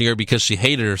and punching her because she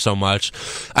hated her so much.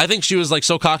 I think she was like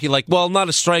so cocky, like, well, I'm not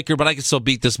a striker, but I can still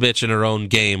beat this bitch in her own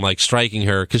game, like striking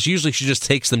her. Because usually she just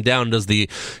takes them down, does the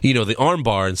arm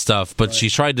bar and stuff. But she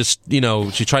tried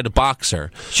to box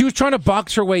her. She was trying to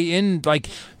box her way in, like.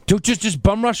 Just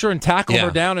bum rush her and tackle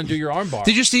her down and do your armbar.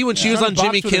 Did you see when she was on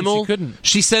Jimmy Kimmel?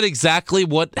 She said exactly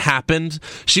what happened.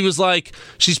 She was like,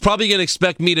 she's probably going to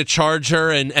expect me to charge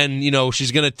her and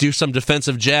she's going to do some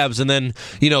defensive jabs and then,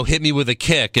 hit me with a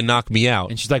kick and knock me out.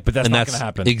 And she's like, but that's not going to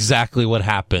happen. Exactly what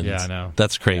happened. Yeah, I know.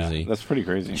 That's crazy. Yeah, that's pretty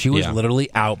crazy. She was literally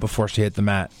out before she hit the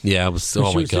mat. Yeah, it was, she oh my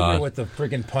was sitting there God. with the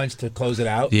freaking punch to close it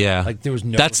out. Yeah. Like there was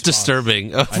no That's response.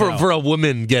 disturbing for a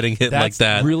woman getting hit like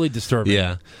that. That's really disturbing.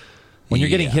 Yeah. When you're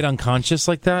getting hit unconscious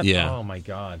like that? Yeah. Oh, my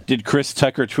God. Did Chris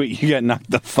Tucker tweet, you got knocked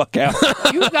the fuck out?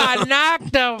 You got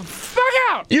knocked the fuck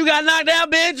out! You got knocked out,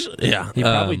 bitch! Yeah. He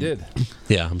probably did.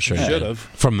 Yeah, I'm sure he Should did. have.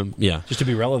 From, yeah. Just to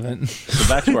be relevant. So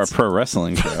back to our pro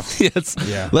wrestling show. Yes.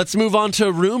 Yeah. Let's move on to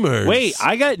rumors. Wait,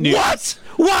 I got news.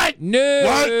 What?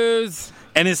 News!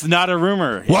 And it's not a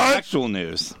rumor. It's What? actual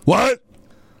news. What?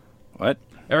 What?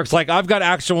 Eric's like, I've got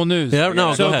actual news. Yeah,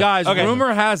 no, so, go ahead. guys, Okay.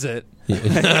 rumor has it.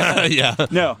 Yeah.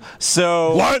 No.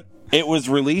 So What? It was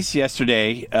released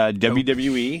yesterday.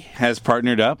 WWE has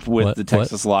partnered up with What? the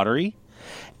Texas Lottery,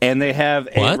 and they have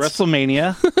a What?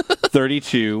 WrestleMania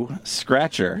 32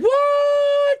 scratcher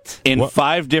What? in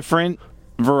 5 different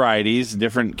varieties.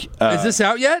 Different. Is this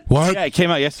out yet? What? Yeah, it came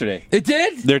out yesterday. It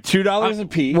did? They're $2 a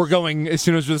piece. We're going as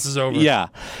soon as this is over. Yeah.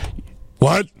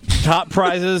 What? Top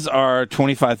prizes are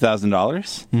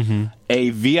 $25,000. Mm-hmm. A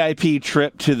VIP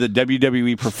trip to the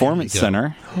WWE Performance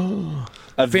Center.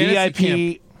 A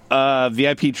Fantasy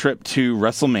VIP trip to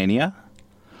WrestleMania,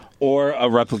 or a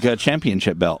replica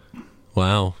championship belt.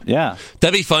 Wow. Yeah.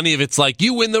 That'd be funny if it's like,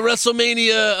 you win the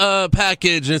WrestleMania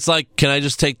package, and it's like, can I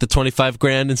just take the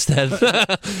 $25,000 instead?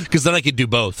 Because then I could do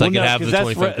both. I could have the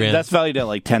 $25,000. That's valued at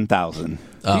like $10,000.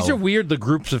 These are weird, the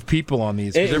groups of people on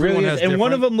these. 'cause It everyone really has is. And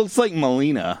one of different- them looks like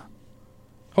Melina.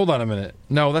 Hold on a minute.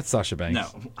 No, that's Sasha Banks. No,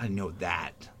 I know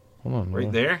that. Hold on.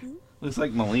 Right there? Looks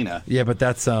like Melina. Yeah, but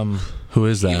that's Who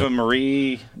is that? Eva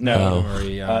Marie.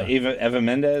 Oh. Eva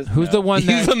Mendez. who's No. the one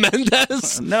that Eva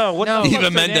Mendes? No, what No. the What's Eva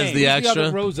her Mendes, name? the Who's the extra?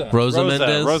 other Rosa?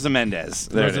 Mendes? Rosa Mendez.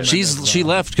 There it is. She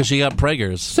left because she got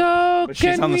preggers. So But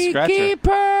she's can on the we scratcher. keep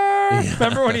her?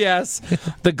 Remember when he asked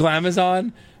the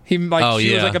Glamazon? He she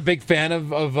was like a big fan of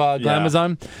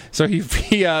Glamazon. So he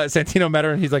Santino met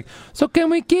her and he's like, so can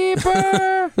we keep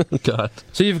her? God.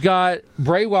 So you've got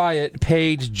Bray Wyatt,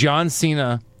 Paige, John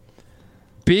Cena,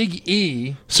 Big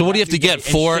E. So what do you have to get? and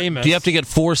 4? Sheamus. Do you have to get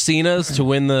 4 Cenas to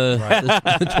win the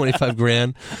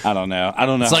 $25,000? I don't know.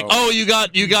 It's like, oh,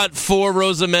 you got 4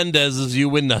 Rosa Mendez's, you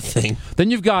win nothing. Then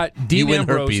you've got Dean win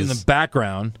Ambrose herpes. in the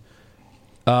background,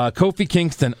 Kofi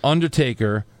Kingston,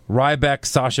 Undertaker, Ryback,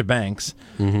 Sasha Banks.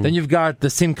 Mm-hmm. Then you've got the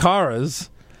Sin Caras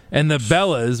and the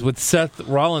Bellas with Seth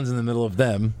Rollins in the middle of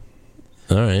them.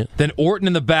 All right. Then Orton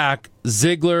in the back,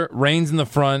 Ziggler, Reigns in the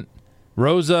front,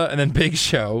 Rosa, and then Big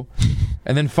Show.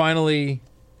 And then finally,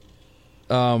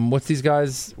 what's these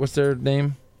guys? What's their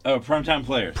name? Oh, primetime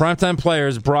players. Primetime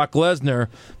players, Brock Lesnar,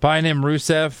 behind him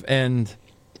Rusev, and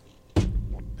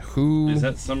who? Is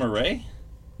that Summer Rae?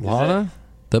 Lana?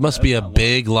 That must be a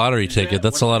big lottery ticket.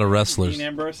 That's a lot of wrestlers. Dean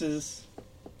Ambrose's.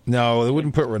 No, they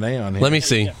wouldn't put Renee on here. Let me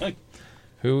see.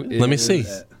 Who is Let me see.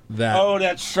 that? Oh,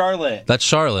 that's Charlotte. That's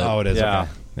Charlotte. Oh, it is. Yeah.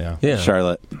 Okay. Yeah. Yeah.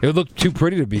 Charlotte. It would look too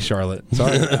pretty to be Charlotte.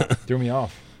 Sorry. Threw me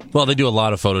off. Well, they do a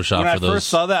lot of Photoshop When I for those. first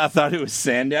saw that, I thought it was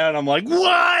Sandown. I'm like,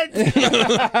 what?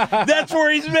 That's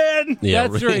where he's been. Yeah,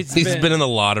 That's where he's he's been. been in the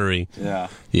lottery. Yeah.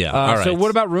 Yeah. All right. So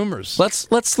what about rumors? Let's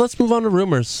move on to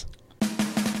rumors.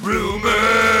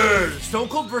 Stone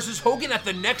Cold versus Hogan at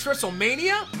the next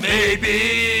WrestleMania?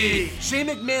 Maybe. Shane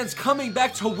McMahon's coming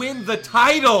back to win the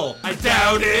title. I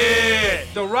doubt it.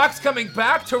 The Rock's coming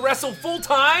back to wrestle full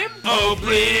time? Oh,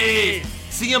 please.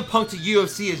 CM Punk to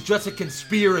UFC is just a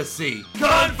conspiracy.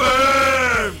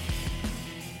 Confirmed.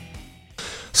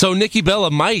 So Nikki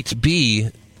Bella might be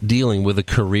dealing with a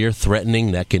career-threatening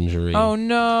neck injury. Oh,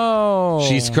 no.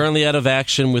 She's currently out of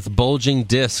action with bulging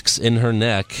discs in her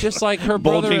neck. Just like her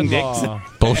Bulging brother-in-law.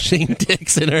 Bulging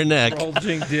discs in her neck.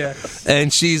 Bulging dicks.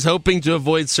 And she's hoping to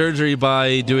avoid surgery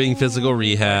by doing physical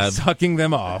rehab. Sucking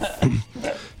them off.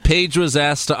 Paige was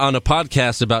asked on a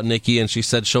podcast about Nikki, and she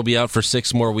said she'll be out for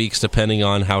 6 more weeks depending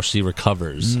on how she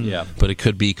recovers. Yeah. But it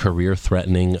could be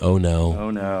career-threatening. Oh, no.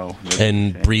 Oh, no.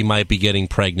 And Brie might be getting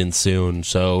pregnant soon,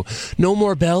 so no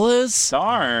more Bellas?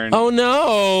 Darn. Oh,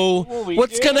 no. Holy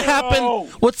What's going to cow. happen?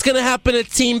 What's going to happen at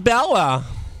Team Bella?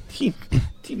 Team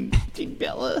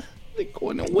Bella. They're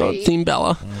going Oh, Team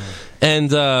Bella. And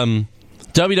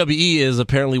WWE is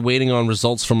apparently waiting on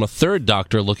results from a third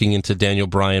doctor looking into Daniel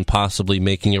Bryan possibly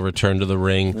making a return to the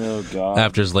ring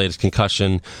after his latest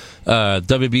concussion.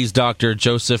 WWE's doctor,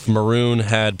 Joseph Maroon,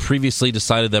 had previously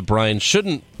decided that Bryan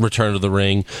shouldn't return to the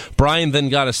ring. Bryan then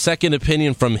got a second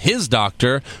opinion from his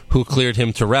doctor, who cleared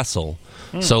him to wrestle.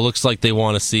 So it looks like they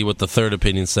want to see what the third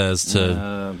opinion says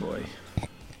to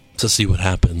see what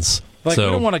happens. Like, so,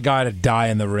 we don't want a guy to die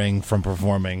in the ring from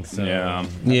performing. So.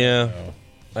 Yeah.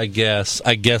 I guess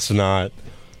not.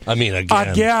 I mean, again.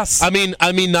 I guess. I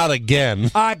mean, not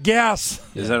again. I guess.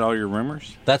 Is that all your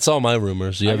rumors? That's all my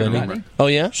rumors. Do you have got any? a rumor. Oh,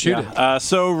 yeah? Shoot it.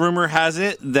 So rumor has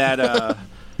it that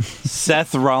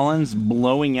Seth Rollins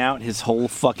blowing out his whole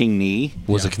fucking knee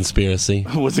Was a conspiracy.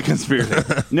 was a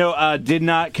conspiracy. No, did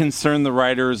not concern the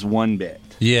writers one bit.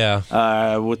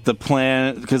 Yeah. With the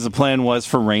plan, because the plan was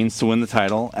for Reigns to win the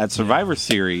title at Survivor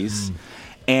Series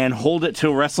and hold it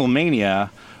till WrestleMania,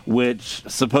 which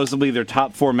supposedly their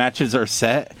top 4 matches are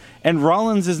set, and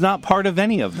Rollins is not part of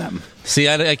any of them. See,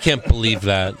 I can't believe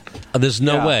that. There's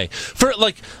no way. For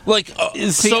I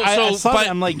saw that,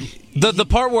 I'm like, the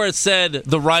part where it said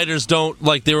the writers don't,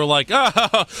 like, they were like,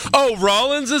 oh,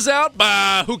 Rollins is out?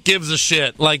 Bah, who gives a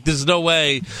shit? Like, there's no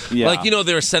way. Yeah. Like,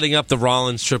 they were setting up the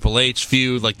Rollins Triple H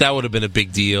feud. Like, that would have been a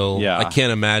big deal. Yeah. I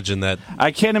can't imagine that.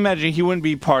 I can't imagine he wouldn't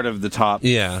be part of the top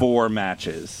 4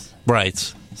 matches.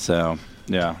 Right. So,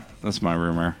 yeah, that's my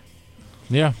rumor.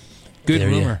 Yeah. Good There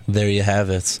rumor. there you have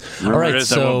it. Rumor All right,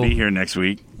 is I so won't be here next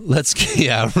week.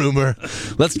 rumor.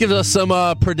 Let's give us some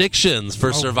predictions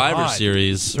for Survivor God.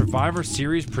 Series. Survivor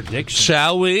Series predictions.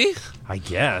 Shall we? I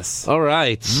guess. All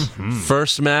right.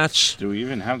 First match. Do we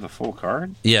even have the full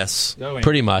card? Yes, Go in.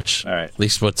 pretty much. All right. At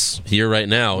least what's here right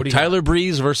now. What do you Tyler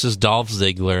Breeze versus Dolph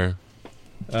Ziggler.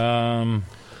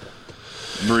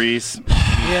 Breeze.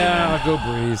 Yeah, I'll go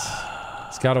Breeze.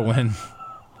 It's got to win.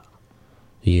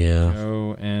 Yeah.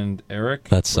 Joe and Eric.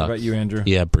 That sucks. What about you, Andrew?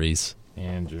 Yeah, Breeze.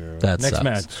 Andrew. That Next sucks.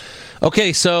 match.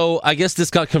 Okay, so I guess this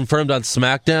got confirmed on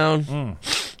SmackDown.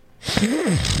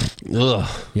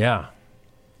 Ugh. Yeah.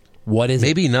 What is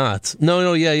Maybe not.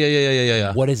 No, yeah.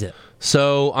 it? What is it?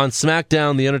 So on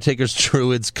SmackDown, the Undertaker's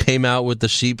Druids came out with the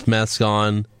sheep mask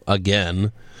on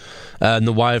again. And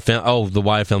the Wyatt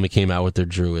family came out with their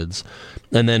Druids.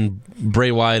 And then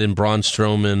Bray Wyatt and Braun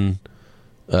Strowman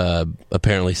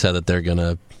apparently said that they're going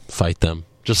to fight them.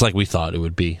 Just like we thought it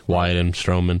would be, Wyatt and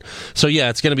Strowman. So yeah,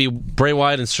 it's going to be Bray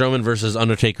Wyatt and Strowman versus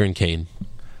Undertaker and Kane.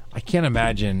 I can't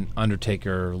imagine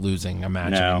Undertaker losing a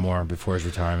match anymore before his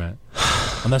retirement.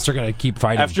 Unless they're going to keep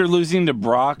fighting. After losing to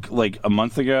Brock like a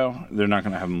month ago, they're not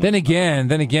going to have him. Then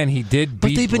again, he did beat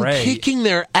But they've been Bray. kicking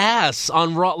their ass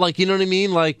on Raw. Like, you know what I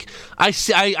mean? Like,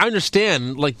 I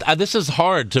understand. Like, this is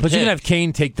hard to But pick. you can have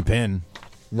Kane take the pin,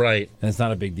 Right. and it's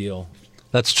not a big deal.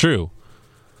 That's true.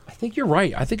 I think you're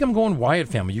right. I think I'm going Wyatt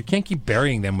family. You can't keep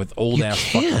burying them with old ass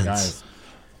fucking can't. guys.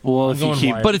 Well, I'm if you going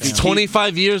keep, Wyatt. But it's Yeah.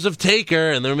 25 years of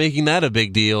Taker, and they're making that a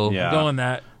big deal. Yeah. I'm going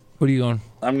that. What are you going?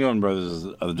 I'm going Brothers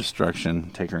of Destruction,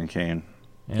 Taker and Kane.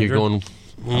 Andrew? You're going...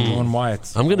 I'm going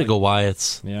Wyatt's. I'm going to go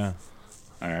Wyatt's. Yeah.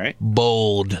 All right.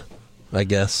 Bold, I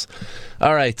guess.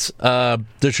 All right.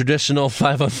 The traditional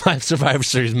 5-on-5 Survivor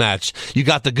Series match. You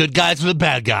got the good guys or the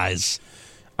bad guys?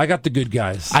 I got the good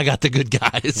guys. I got the good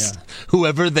guys. Yeah.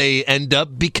 Whoever they end up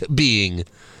being.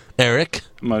 Eric?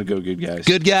 I'm going to go good guys.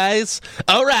 Good guys?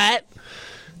 All right.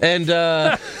 And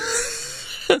the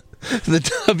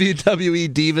WWE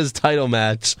Divas title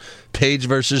match, Paige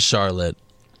versus Charlotte.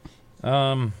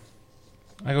 I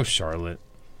go Charlotte.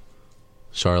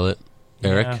 Charlotte.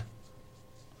 Eric? Yeah.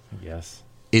 I guess.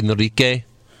 Enrique?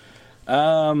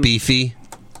 Beefy?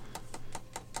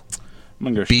 I'm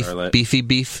going to go Beef? Charlotte. Beefy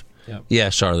beef? Yep. Yeah,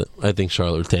 Charlotte. I think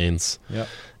Charlotte retains. Yep.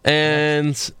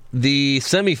 And the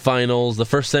semifinals, the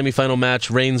first semifinal match,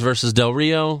 Reigns versus Del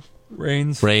Rio.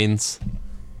 Reigns. Reigns,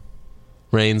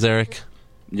 Eric.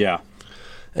 Yeah.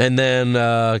 And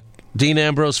then Dean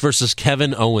Ambrose versus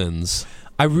Kevin Owens.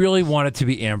 I really want it to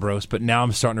be Ambrose, but now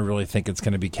I'm starting to really think it's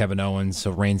going to be Kevin Owens,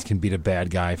 so Reigns can beat a bad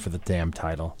guy for the damn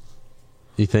title.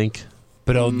 You think?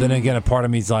 But then again, a part of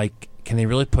me is like, can they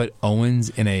really put Owens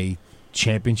in a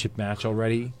championship match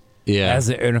already? Yeah. As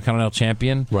the Intercontinental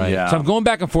Champion? Right. Yeah. So I'm going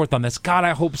back and forth on this. God,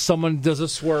 I hope someone does a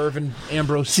swerve and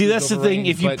Ambrose. See, that's the over thing.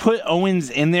 Reigns, If you but- put Owens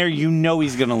in there, you know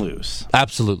he's going to lose.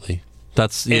 Absolutely.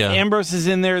 That's If yeah. Ambrose is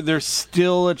in there, there's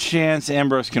still a chance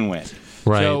Ambrose can win.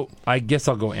 Right. So I guess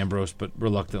I'll go Ambrose, but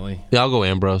reluctantly. Yeah, I'll go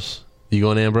Ambrose. You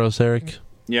going Ambrose, Eric?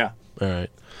 Yeah. All right.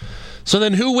 So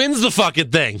then who wins the fucking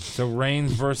thing? So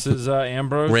Reigns versus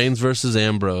Ambrose? Reigns versus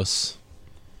Ambrose.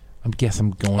 I guess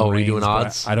I'm going Oh, are we Reigns, doing but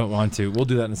odds? I don't want to. We'll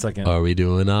do that in a second. Are we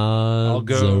doing odds? I'll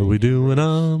go- Are we doing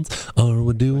odds? Are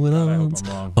we doing God, I hope odds? I'm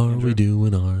wrong. Are Andrew? we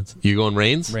doing odds? You going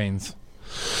Reigns? Reigns.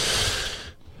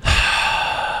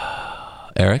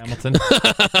 Eric? Hamilton.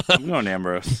 I'm going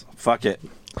Ambrose. Fuck it.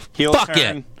 Heel Fuck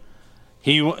turn.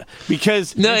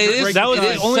 Because No, it is- that was it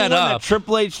the is only set one up. that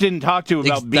Triple H didn't talk to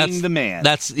about being That's- the man.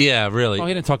 That's, yeah, really. Oh,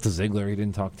 he didn't talk to Ziggler. He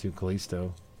didn't talk to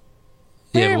Kalisto.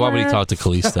 Yeah, but why would he talk to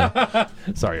Kalisto?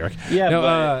 Sorry, Eric. Yeah,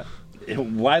 No,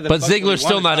 Why the But fuck do we Ziggler's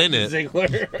still wanna not in talk it. to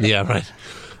Ziggler? Yeah,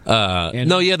 right. And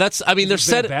No, yeah, that's, I mean, they're he's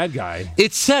been a set. bad guy.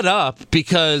 It's set up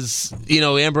because,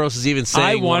 Ambrose is even saying,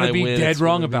 I want when to be win, dead it's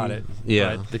wrong gonna about be- it.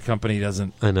 Yeah. But the company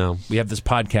doesn't. I know. We have this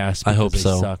podcast. I hope because they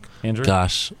so. Suck. Andrew?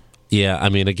 Gosh. Yeah, I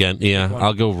mean, again, yeah, one?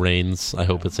 I'll go Reigns. I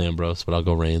hope it's Ambrose, but I'll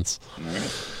go Reigns.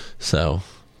 So,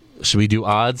 should we do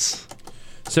odds?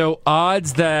 So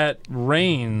odds that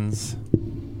Reigns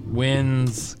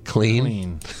wins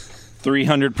Clean?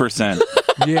 300%.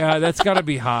 Yeah, that's got to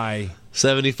be high.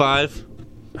 75?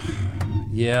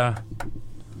 Yeah.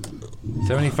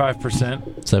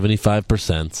 75%.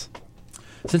 75%.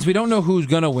 Since we don't know who's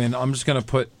going to win, I'm just going to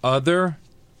put other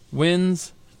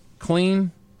wins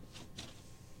clean.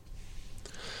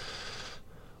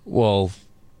 Well,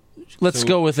 let's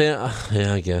go with it.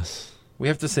 Yeah, I guess. We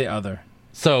have to say other.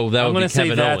 So that I'm would going be to say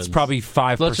Kevin that's Owens. probably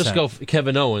 5%. Let's just go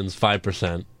Kevin Owens,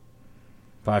 5%.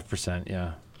 5%,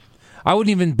 yeah. I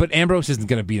wouldn't even, but Ambrose isn't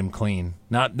going to beat him clean.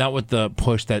 Not with the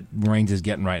push that Reigns is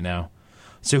getting right now.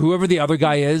 So whoever the other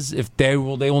guy is, if they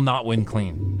will not win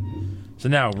clean. So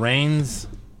now Reigns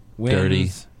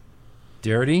wins.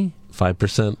 Dirty?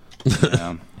 5%.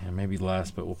 Yeah. Yeah, maybe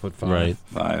less, but we'll put 5. Right.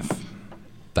 5.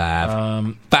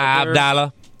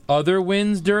 $5. Other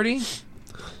wins dirty?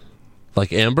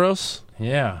 Like Ambrose?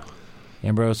 Yeah.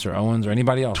 Ambrose or Owens or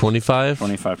anybody else. 25?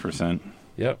 25%.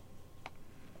 Yep.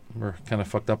 We're kind of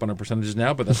fucked up on our percentages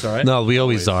now, but that's all right. No, we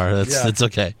always are. Yeah. It's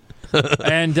okay.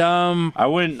 And I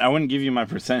wouldn't give you my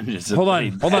percentages. if hold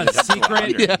they- on.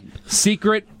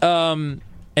 Secret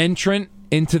entrant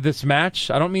into this match.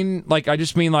 I don't mean like, I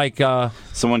just mean like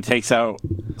Someone takes out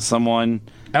someone.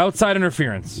 outside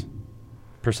interference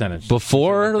percentage.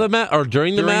 Before the match or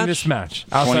during the During match? this match.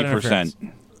 Outside interference.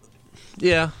 20%.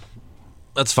 Yeah.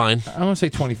 That's fine. I want to say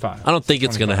 25. I don't think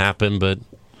it's going to 25. happen, but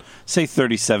Say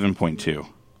 37.2.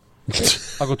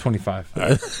 I'll go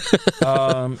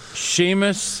 25.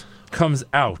 Sheamus comes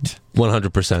out.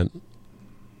 100%.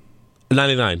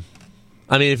 99.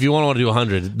 I mean, if you want to do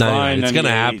 100, 99. It's going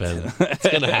to 98. happen. It's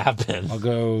going to happen. I'll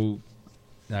go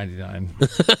 99.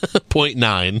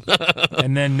 0.9.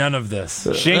 And then none of this.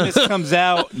 Sheamus comes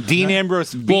out. Dean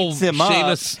Ambrose beats him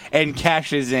Sheamus- up and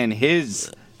cashes in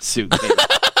his suitcase.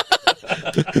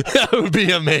 That would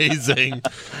be amazing.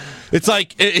 It's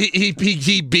like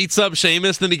he beats up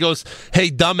Sheamus, then he goes, "Hey,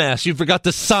 dumbass, you forgot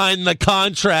to sign the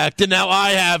contract, and now I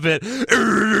have it."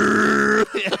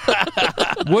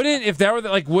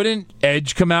 Wouldn't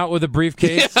Edge come out with a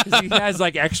briefcase? 'Cause he has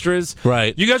like extras.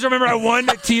 Right. You guys remember I won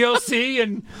at TLC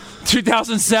in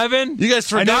 2007? You guys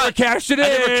forgot. I never cashed it in. I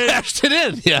never cashed it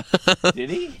in. Yeah. Did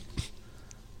he?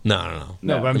 No.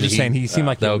 No, but I'm just saying he seemed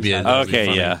like that he would be was- that would be Okay,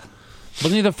 funny. yeah.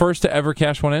 Wasn't he the first to ever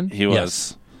cash one in? He was.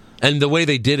 Yes. And the way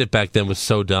they did it back then was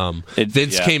so dumb.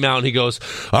 Vince yeah. came out and he goes,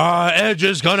 Edge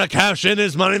is going to cash in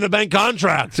his Money in the Bank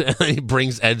contract. And he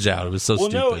brings Edge out. It was so Well,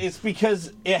 stupid. no, it's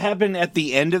because it happened at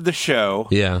the end of the show.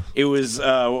 Yeah. It was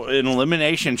an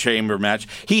elimination chamber match.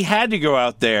 He had to go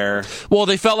out there. Well,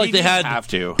 they felt like He they didn't had have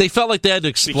to. They felt like they had to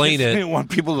Because explain they it. didn't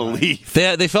want people to leave.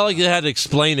 They felt like they had to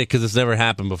explain it because it's never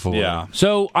happened before. Yeah.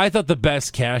 So I thought the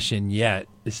best cash in yet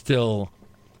is still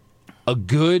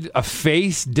a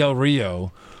face Del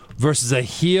Rio versus a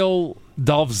heel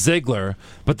Dolph Ziggler,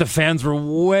 but the fans were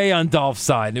way on Dolph's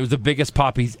side. It was the biggest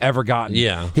pop he's ever gotten.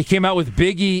 Yeah. He came out with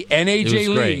Big E and It AJ was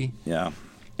Lee, great. Yeah.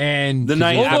 and The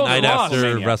night after lost.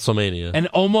 WrestleMania. and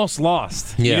almost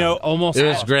lost. Yeah. You know, Almost It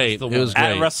was lost. great. The It was one.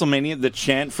 At great. WrestleMania, the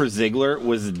chant for Ziggler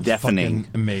was deafening.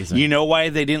 Fucking amazing. You know why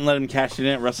they didn't let him cash it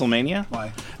in at WrestleMania?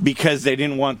 Why? Because they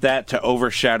didn't want that to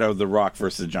overshadow The Rock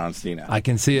versus John Cena. I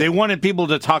can see it. They wanted people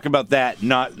to talk about that,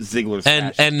 not Ziggler's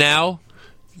cash. And now,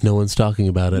 no one's talking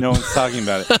about it. No one's talking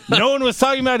about it. No one was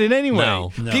talking about it anyway.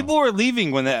 No. People were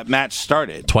leaving when that match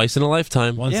started. Twice in a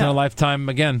lifetime. Once in Yeah. a lifetime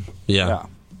again. Yeah. Yeah.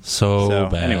 So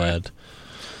bad. anyway.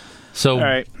 So All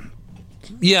right.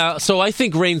 yeah, so I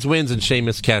think Reigns wins and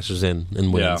Sheamus cashes in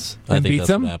and wins. I And think beats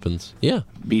that's him? what happens. Yeah.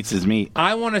 Beats his meat.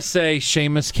 I want to say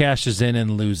Sheamus cashes in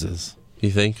and loses.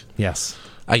 You think? Yes.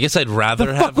 I guess I'd rather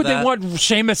The have fuck would that. they want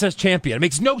Sheamus as champion? It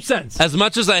makes no sense. As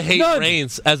much as I hate None.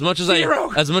 Reigns, as much as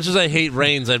Zero. I hate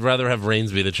Reigns, I'd rather have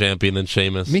Reigns be the champion than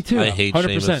Sheamus. Me too. I hate 100%.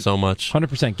 Sheamus so much.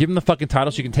 100%. Give him the fucking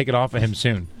title so you can take it off of him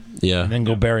soon. Yeah. And then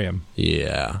go bury him.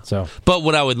 Yeah. So But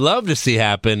what I would love to see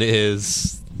happen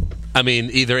is, I mean,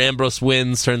 either Ambrose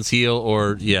wins, turns heel,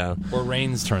 or or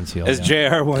Reigns turns heel. As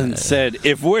JR once said,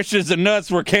 if wishes and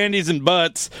nuts were candies and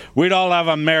butts, we'd all have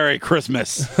a Merry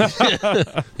Christmas.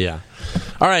 yeah.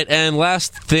 All right, and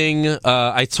last thing,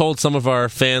 I told some of our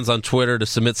fans on Twitter to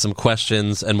submit some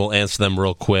questions, and we'll answer them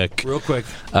real quick. Real quick.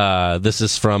 This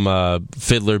is from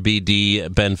Fiddler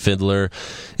BD, Ben Fiddler.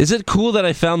 Is it cool that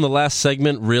I found the last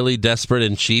segment really desperate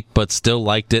and cheap, but still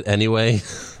liked it anyway?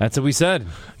 That's what we said.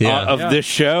 Yeah. Of this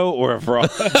show or of Raw?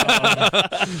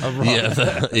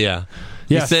 Yeah. Yeah.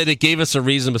 He Yes. said it gave us a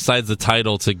reason besides the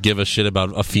title to give a shit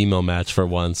about a female match for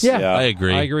once. Yeah. Yeah. I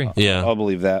agree. I agree. Yeah. I'll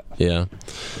believe that. Yeah.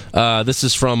 This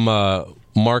is from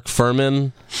Mark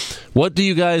Furman. What do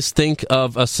you guys think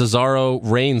of a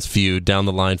Cesaro-Reigns feud down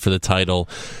the line for the title?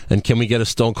 And can we get a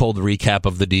Stone Cold recap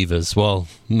of the Divas? Well,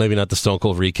 maybe not the Stone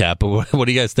Cold recap, but what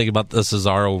do you guys think about the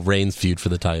Cesaro-Reigns feud for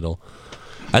the title?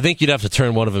 I think you'd have to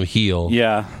turn one of them heel.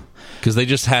 Yeah. Because they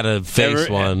just had a face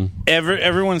one.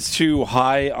 Everyone's too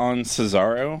high on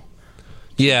Cesaro.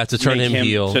 Yeah, to turn Make him him-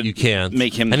 heel, to you can't.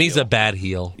 make him And he's heel. a bad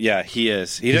heel. Yeah, he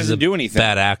is. He He's doesn't a do anything.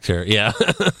 Bad actor, yeah.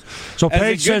 So As a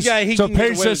Paige good says, guy, he can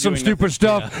get away with some doing stupid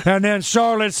stuff, and then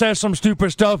Charlotte says some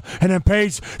stupid stuff, and then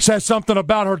Paige says something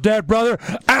about her dead brother.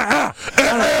 I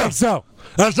don't think so.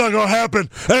 That's not gonna happen.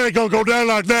 It ain't gonna go down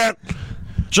like that.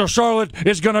 So Charlotte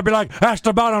is gonna be like, "That's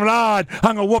the bottom line.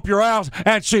 I'm gonna whoop your ass,"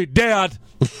 and she dead.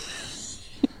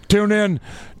 Tune in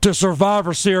to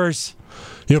Survivor Series.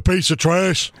 You piece of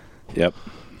trash. Yep.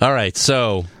 All right,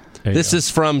 so you this go. is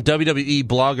from WWE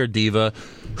Blogger Diva.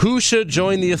 Who should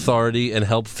join the Authority and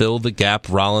help fill the gap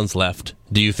Rollins left?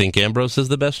 Do you think Ambrose is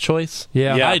the best choice?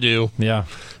 Yeah. Yeah. I do. Yeah.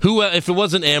 Who, if it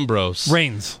wasn't Ambrose?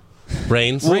 Reigns.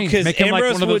 Reigns? Well, Reigns. 'cause Make him like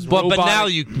Ambrose one of those would- Well, but robotic- now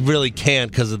you really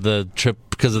can't because of the trip,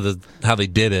 because of the how they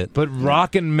did it. But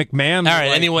Rock and McMahon. All were, right,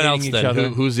 like, anyone else hating each then? other.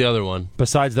 Who's the other one?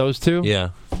 Besides those two? Yeah.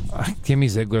 Give me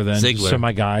Ziggler then. Ziggler. So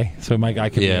my guy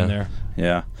can be Yeah. in there.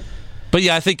 Yeah. But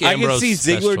yeah, I think I Ambrose can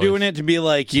see Ziggler doing it to be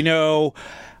like,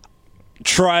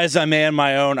 try as I may on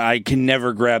my own, I can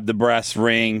never grab the brass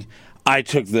ring. I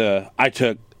took the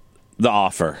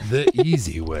offer. The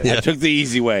easy way. I took the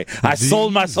easy way. I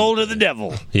sold my soul to the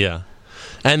devil. Yeah.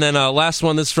 And then last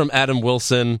one, this is from Adam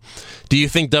Wilson. Do you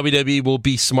think WWE will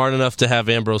be smart enough to have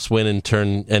Ambrose win and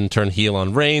turn heel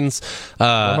on Reigns?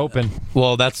 We're hoping.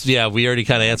 Well, we already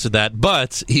kind of answered that.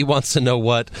 But he wants to know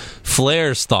what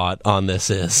Flair's thought on this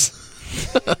is.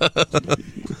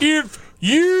 If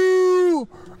you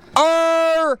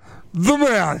are the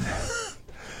man,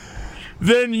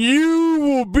 then you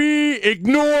will be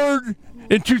ignored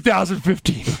in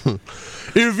 2015.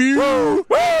 If you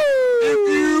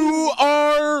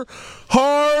are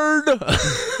hard,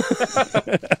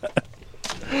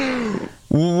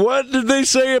 What did they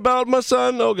say about my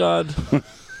son? Oh, God.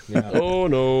 Oh,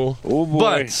 no. Oh, boy.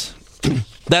 But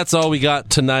that's all we got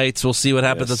tonight. We'll see what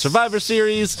happens at Survivor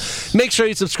Series. Make sure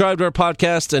you subscribe to our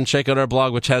podcast and check out our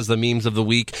blog, which has the memes of the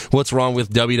week. What's wrong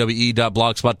with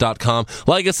WWE.blogspot.com.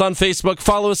 Like us on Facebook.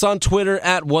 Follow us on Twitter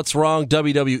at What's Wrong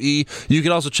WWE. You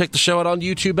can also check the show out on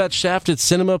YouTube at Shafted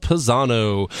Cinema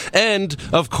Pisano. And,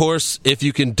 of course, if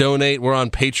you can donate, we're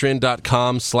on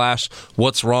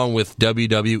patreon.com/What's Wrong with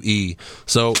WWE.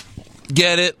 So,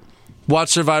 get it. Watch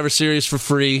Survivor Series for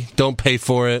free. Don't pay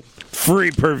for it.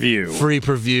 Free per view. Free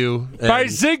preview. by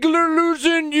Ziggler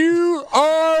losing, you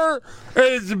are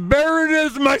as buried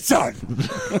as my son.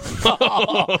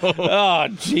 Oh,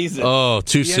 Jesus. Oh,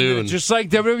 too soon. Just like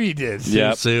WWE did.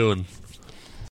 Too soon.